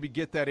 We'll maybe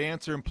get that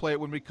answer and play it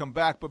when we come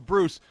back. But,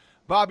 Bruce,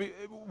 Bobby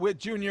Witt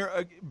Jr.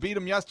 Beat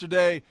him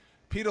yesterday.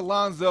 Pete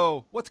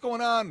Alonso, what's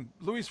going on?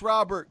 Luis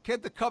Robert,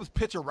 can't the Cubs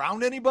pitch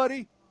around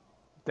anybody?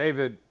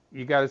 David,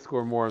 you got to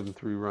score more than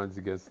 3 runs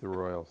against the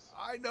Royals.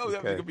 I know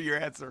that was going to be your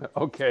answer.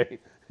 Okay,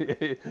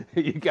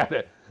 you got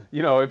to,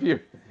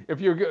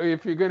 if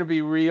you're going to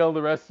be real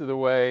the rest of the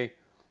way,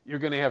 you're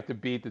going to have to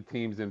beat the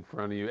teams in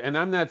front of you. And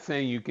I'm not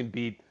saying you can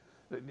beat,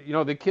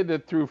 the kid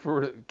that threw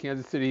for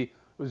Kansas City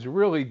was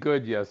really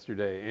good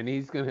yesterday, and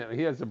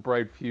he has a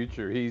bright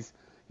future. He's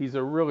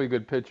a really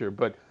good pitcher,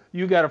 but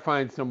you got to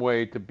find some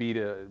way to beat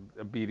a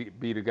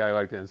guy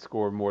like that and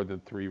score more than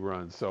 3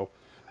 runs. So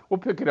we'll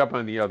pick it up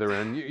on the other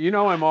end.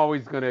 I'm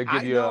always going to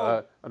give you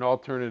an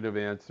alternative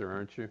answer,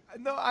 aren't you?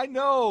 No, I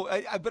know,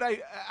 but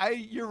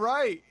you're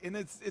right, and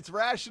it's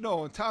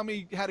rational. And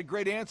Tommy had a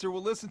great answer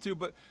we'll listen to.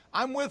 But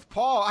I'm with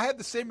Paul. I had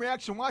the same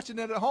reaction watching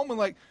it at home, and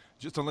like,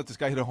 just don't let this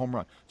guy hit a home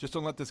run. Just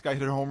don't let this guy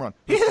hit a home run.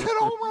 He hit a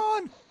home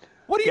run.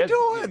 What are you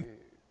doing?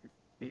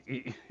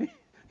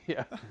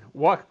 Yeah,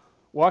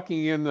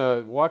 Walking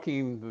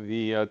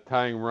the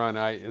tying run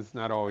is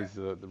not always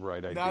the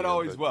right idea. Not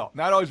always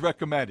not always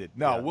recommended.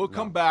 No, we'll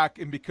come back,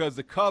 and because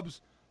the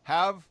Cubs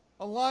have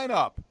a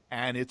lineup,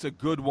 and it's a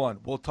good one.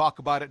 We'll talk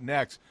about it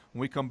next when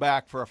we come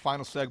back for our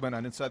final segment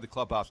on Inside the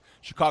Clubhouse.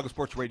 Chicago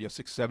Sports Radio,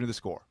 670 The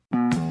Score.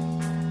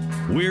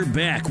 We're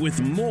back with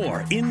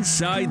more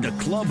Inside the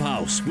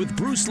Clubhouse with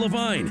Bruce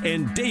Levine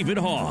and David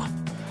Haugh.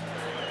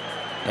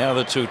 Now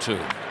the 2-2.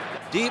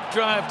 Deep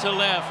drive to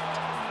left.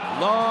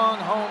 Long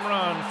home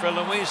run for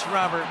Luis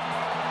Robert.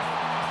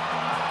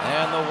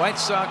 And the White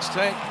Sox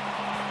take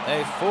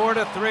a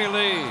 4-3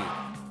 lead.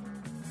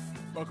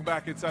 Welcome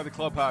back inside the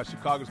Clubhouse,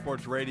 Chicago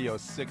Sports Radio,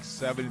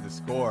 670 The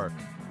Score.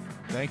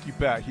 Thank you,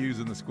 Pat Hughes,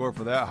 in The Score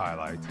for that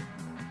highlight.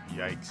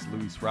 Yikes,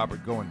 Luis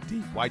Robert going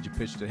deep. Why'd you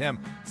pitch to him?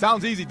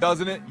 Sounds easy,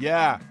 doesn't it?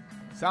 Yeah,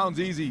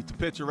 sounds easy to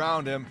pitch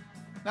around him.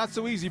 Not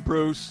so easy,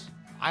 Bruce.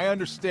 I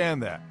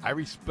understand that. I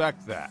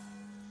respect that.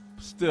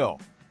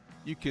 Still,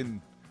 you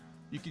can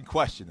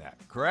question that,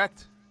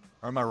 correct?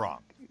 Or am I wrong?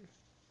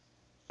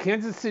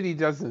 Kansas City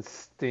doesn't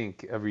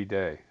stink every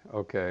day,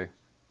 okay?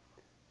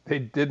 They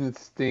didn't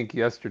stink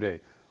yesterday.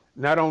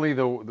 Not only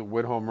the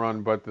Witt home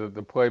run, but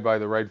the play by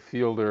the right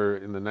fielder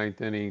in the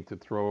 9th inning to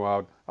throw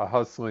out a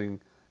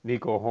hustling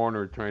Nico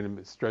Horner trying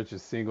to stretch a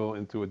single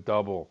into a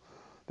double.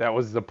 That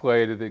was the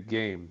play of the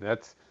game.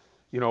 That's,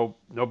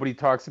 nobody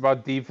talks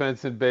about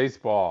defense in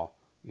baseball,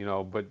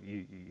 but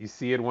you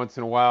see it once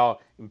in a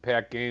while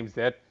impact games.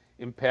 That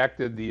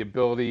impacted the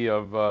ability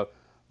of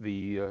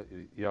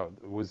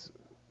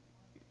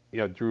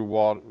Drew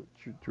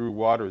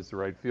Waters, the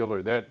right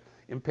fielder. That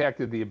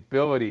impacted the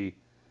ability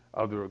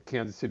of the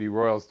Kansas City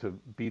Royals to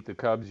beat the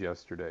Cubs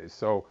yesterday.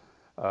 So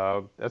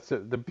that's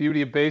the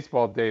beauty of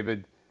baseball,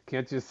 David.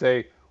 Can't just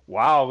say,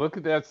 wow, look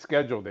at that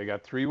schedule. They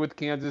got 3 with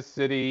Kansas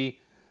City.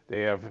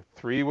 They have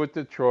 3 with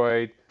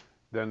Detroit.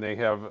 Then they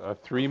have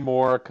 3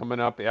 more coming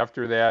up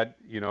after that,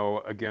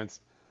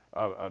 against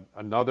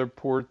another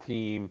poor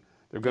team.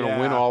 They're going to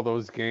win all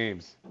those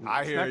games.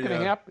 I hear you. It's not going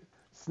to happen.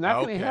 It's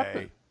not going to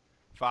happen.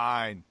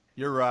 Fine.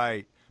 You're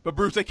right. But,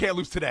 Bruce, they can't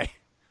lose today.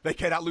 They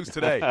cannot lose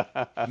today.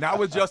 Not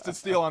with Justin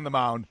Steele on the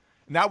mound.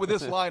 Not with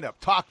this lineup.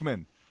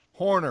 Tauchman,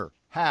 Horner,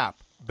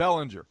 Happ,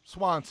 Bellinger,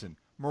 Swanson,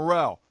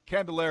 Morel,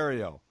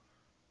 Candelario,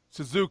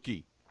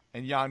 Suzuki,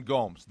 and Yan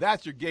Gomes.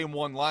 That's your Game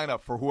 1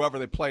 lineup for whoever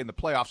they play in the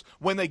playoffs.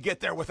 When they get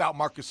there without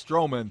Marcus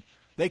Stroman,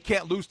 they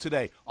can't lose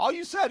today. All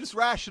you said is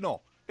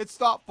rational. It's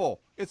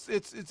thoughtful.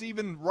 It's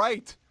even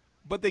right.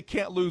 But they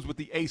can't lose with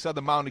the ace on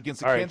the mound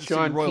against the Kansas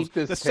City Royals,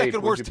 the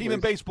second worst team in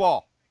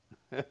baseball.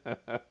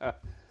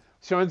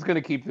 Sean's going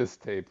to keep this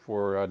tape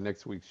for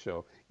next week's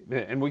show.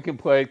 And we can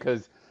play it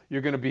because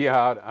you're going to be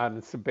out on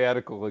a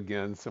sabbatical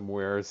again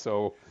somewhere.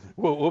 So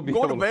we'll be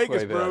able to play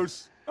Vegas, that.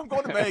 Bruce. I'm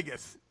going to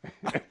Vegas.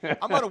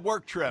 I'm on a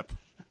work trip.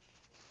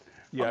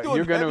 Yeah, I'm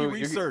doing heavy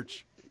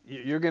research.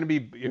 You're going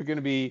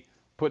to be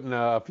putting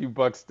a few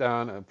bucks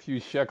down, a few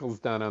shekels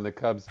down on the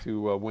Cubs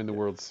to win the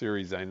World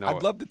Series. I know.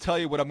 I'd love to tell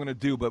you what I'm going to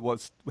do, but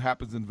what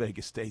happens in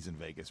Vegas stays in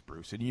Vegas,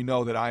 Bruce. And you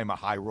know that I am a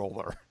high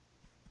roller.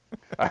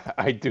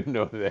 I do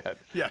know that.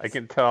 Yes. I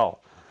can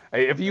tell.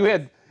 If you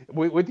had,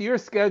 with your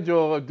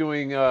schedule of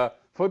doing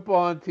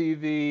football on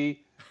TV,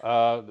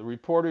 the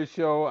reporter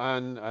show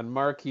on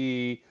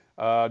Marquee,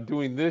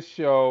 doing this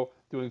show,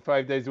 doing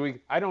 5 days a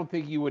week, I don't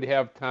think you would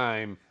have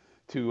time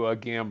to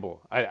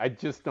gamble. I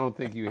just don't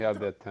think you have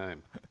that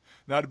time.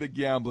 Not a big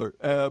gambler,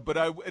 but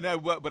I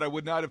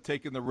would not have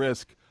taken the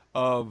risk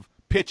of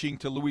pitching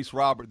to Luis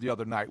Robert the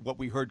other night. What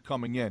we heard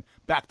coming in.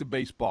 Back to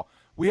baseball.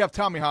 We have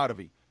Tommy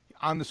Hotovy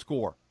on the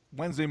score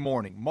Wednesday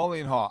morning.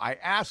 Mully and Haugh. I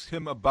asked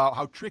him about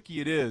how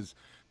tricky it is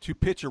to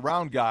pitch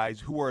around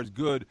guys who are as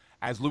good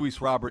as Luis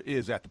Robert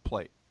is at the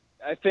plate.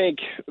 I think,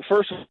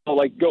 first of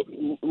all,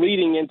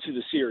 leading into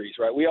the series,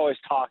 right? We always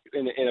talk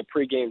in a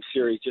pregame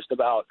series just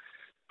about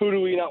who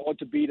do we not want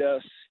to beat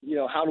us?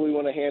 How do we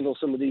want to handle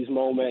some of these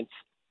moments?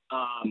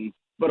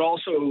 But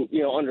also,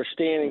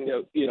 understanding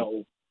that,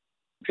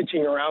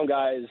 pitching around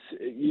guys,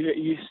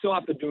 you still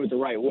have to do it the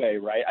right way,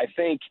 right? I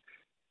think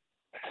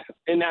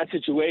in that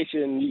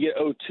situation, you get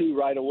 0-2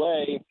 right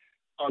away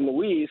on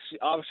Luis.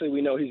 Obviously,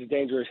 we know he's a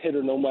dangerous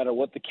hitter no matter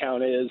what the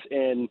count is.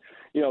 And,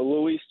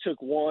 Luis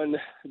took one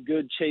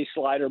good chase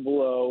slider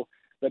below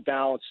that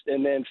bounced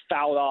and then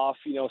fouled off,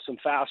 some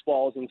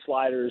fastballs and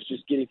sliders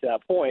just getting to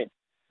that point.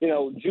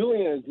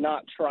 Julian is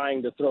not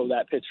trying to throw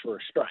that pitch for a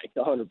strike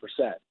 100%.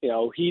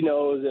 He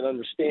knows and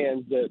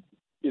understands that,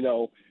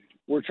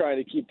 we're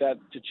trying to keep that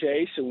to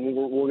chase, and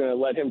we're going to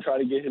let him try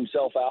to get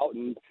himself out.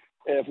 And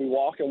if we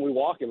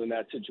walk him in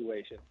that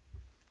situation.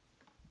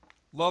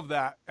 Love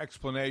that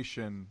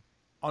explanation.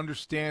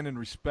 Understand and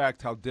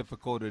respect how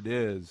difficult it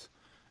is.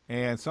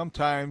 And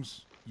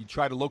sometimes you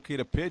try to locate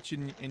a pitch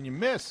and you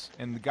miss,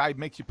 and the guy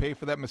makes you pay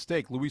for that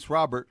mistake. Luis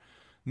Robert,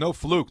 no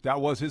fluke.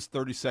 That was his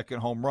 32nd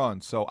home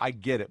run. So I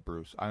get it,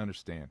 Bruce. I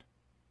understand.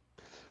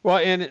 Well,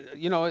 and,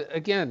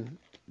 again,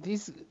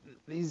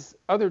 these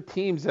other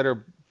teams that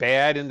are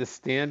bad in the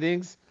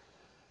standings,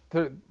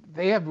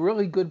 they have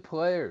really good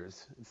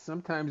players.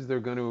 Sometimes they're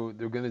going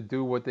to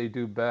do what they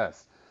do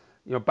best.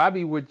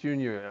 Bobby Witt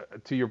Jr.,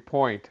 to your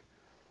point,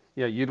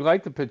 you'd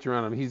like to pitch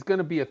around him. He's going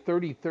to be a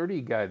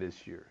 30-30 guy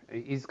this year.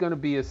 He's going to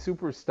be a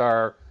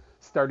superstar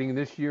starting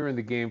this year in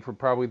the game for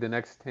probably the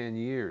next 10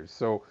 years.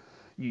 So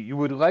you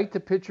would like to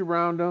pitch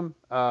around him,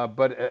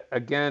 but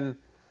again,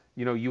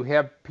 you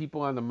have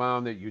people on the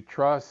mound that you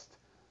trust.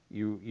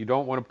 You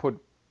don't want to put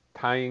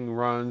tying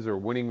runs or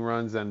winning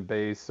runs on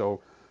base. So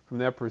from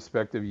that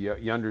perspective,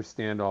 you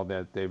understand all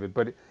that, David.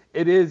 But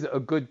it is a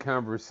good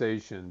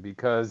conversation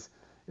because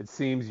it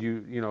seems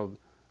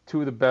two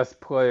of the best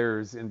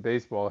players in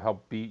baseball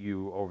helped beat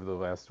you over the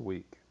last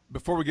week.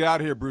 Before we get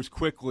out of here, Bruce,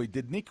 quickly,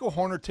 did Nico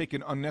Horner take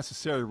an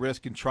unnecessary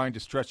risk in trying to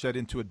stretch that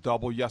into a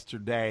double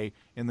yesterday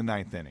in the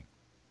 9th inning?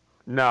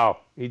 No,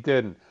 he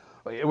didn't.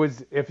 It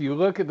was, if you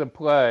look at the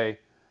play,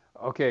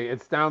 okay,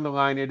 it's down the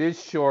line. It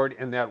is short,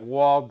 and that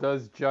wall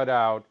does jut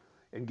out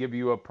and give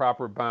you a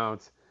proper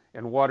bounce.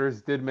 And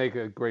Waters did make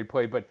a great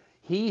play, but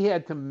he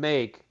had to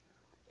make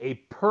a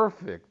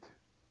perfect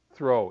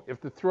throw.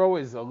 If the throw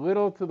is a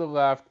little to the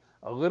left,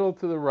 a little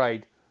to the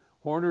right,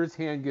 Horner's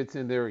hand gets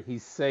in there,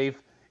 he's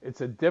safe.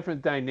 It's a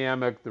different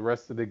dynamic the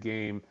rest of the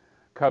game.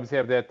 Cubs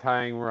have that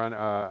tying run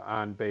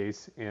on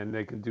base, and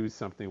they can do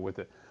something with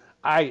it.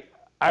 I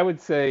would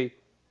say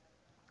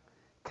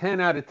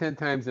 10 out of 10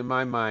 times in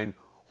my mind,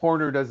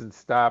 Hoerner doesn't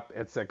stop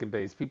at second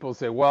base. People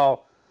say,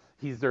 well,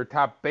 he's their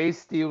top base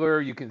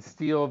stealer. You can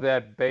steal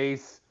that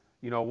base,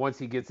 once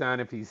he gets on,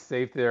 if he's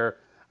safe there.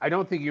 I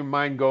don't think your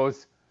mind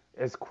goes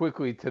as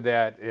quickly to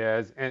that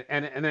as,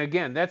 and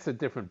again, that's a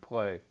different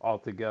play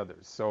altogether.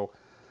 So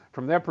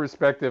from that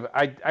perspective,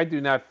 I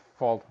do not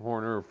fault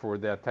Hoerner for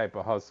that type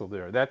of hustle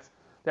there.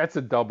 That's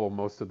a double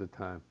most of the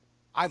time.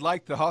 I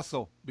like the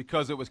hustle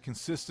because it was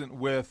consistent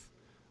with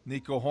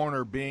Nico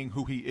Hoerner being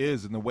who he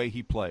is and the way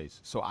he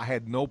plays. So I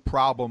had no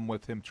problem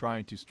with him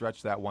trying to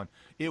stretch that one.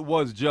 It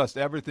was just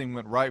everything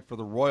went right for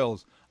the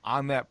Royals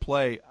on that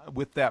play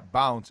with that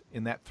bounce,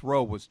 and that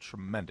throw was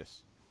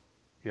tremendous.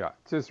 Yeah,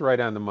 just right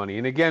on the money.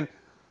 And again,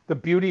 the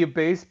beauty of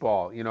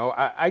baseball,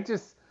 I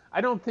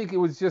don't think it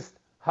was just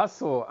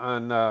hustle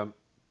on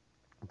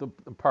the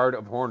part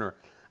of Hoerner.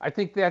 I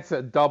think that's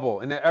a double.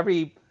 And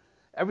every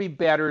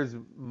batter's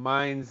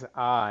mind's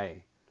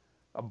eye,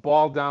 a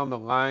ball down the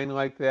line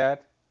like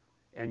that,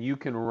 and you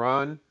can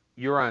run,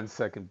 you're on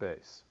second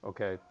base.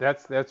 Okay,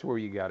 that's where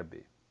you got to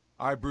be.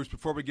 All right, Bruce,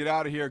 before we get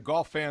out of here,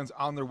 golf fans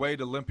on their way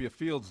to Olympia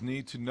Fields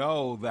need to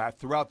know that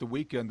throughout the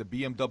weekend, the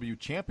BMW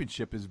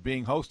Championship is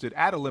being hosted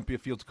at Olympia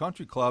Fields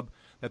Country Club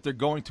that they're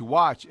going to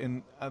watch.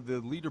 And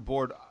the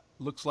leaderboard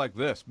looks like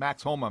this.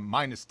 Max Homa,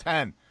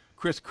 -10.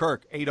 Chris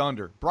Kirk, 8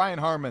 under. Brian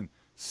Harmon,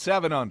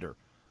 7 under.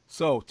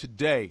 So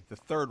today, the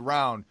third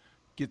round,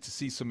 get to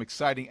see some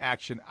exciting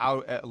action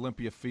out at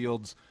Olympia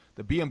Fields.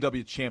 The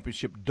BMW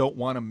Championship, don't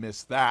want to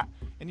miss that.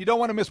 And you don't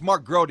want to miss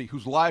Mark Grody,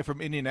 who's live from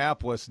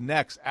Indianapolis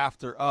next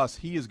after us.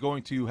 He is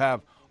going to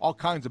have all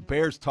kinds of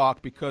Bears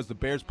talk because the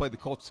Bears play the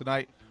Colts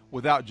tonight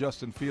without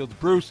Justin Fields.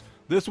 Bruce,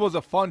 this was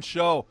a fun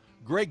show.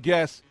 Great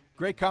guests,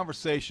 great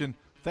conversation.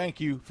 Thank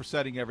you for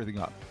setting everything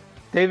up.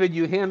 David,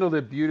 you handled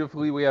it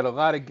beautifully. We had a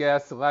lot of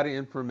guests, a lot of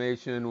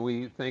information.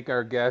 We thank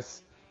our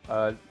guests,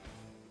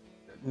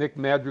 Nick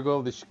Madrigal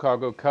of the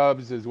Chicago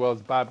Cubs, as well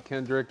as Bob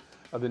Kendrick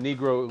of the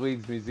Negro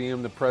Leagues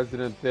Museum, the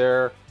president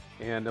there,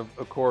 and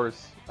of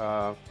course,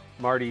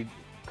 Marty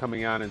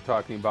coming on and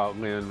talking about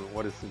Lynn.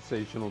 What a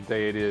sensational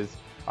day it is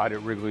out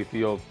at Wrigley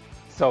Field,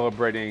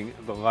 celebrating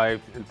the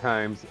life and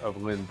times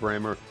of Lynn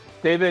Bramer.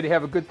 David,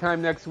 have a good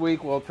time next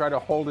week. We'll try to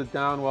hold it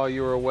down while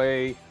you're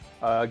away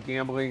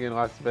gambling in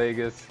Las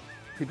Vegas.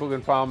 People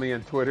can follow me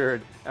on Twitter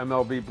at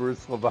MLB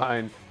Bruce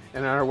Levine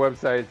and on our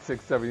website,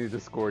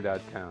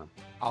 670thescore.com.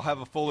 I'll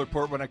have a full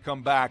report when I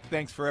come back.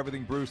 Thanks for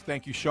everything, Bruce.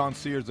 Thank you, Sean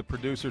Sears, the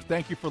producer.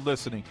 Thank you for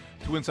listening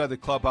to Inside the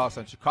Clubhouse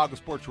on Chicago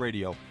Sports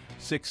Radio,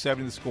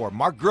 670 The Score.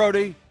 Mark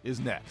Grody is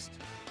next.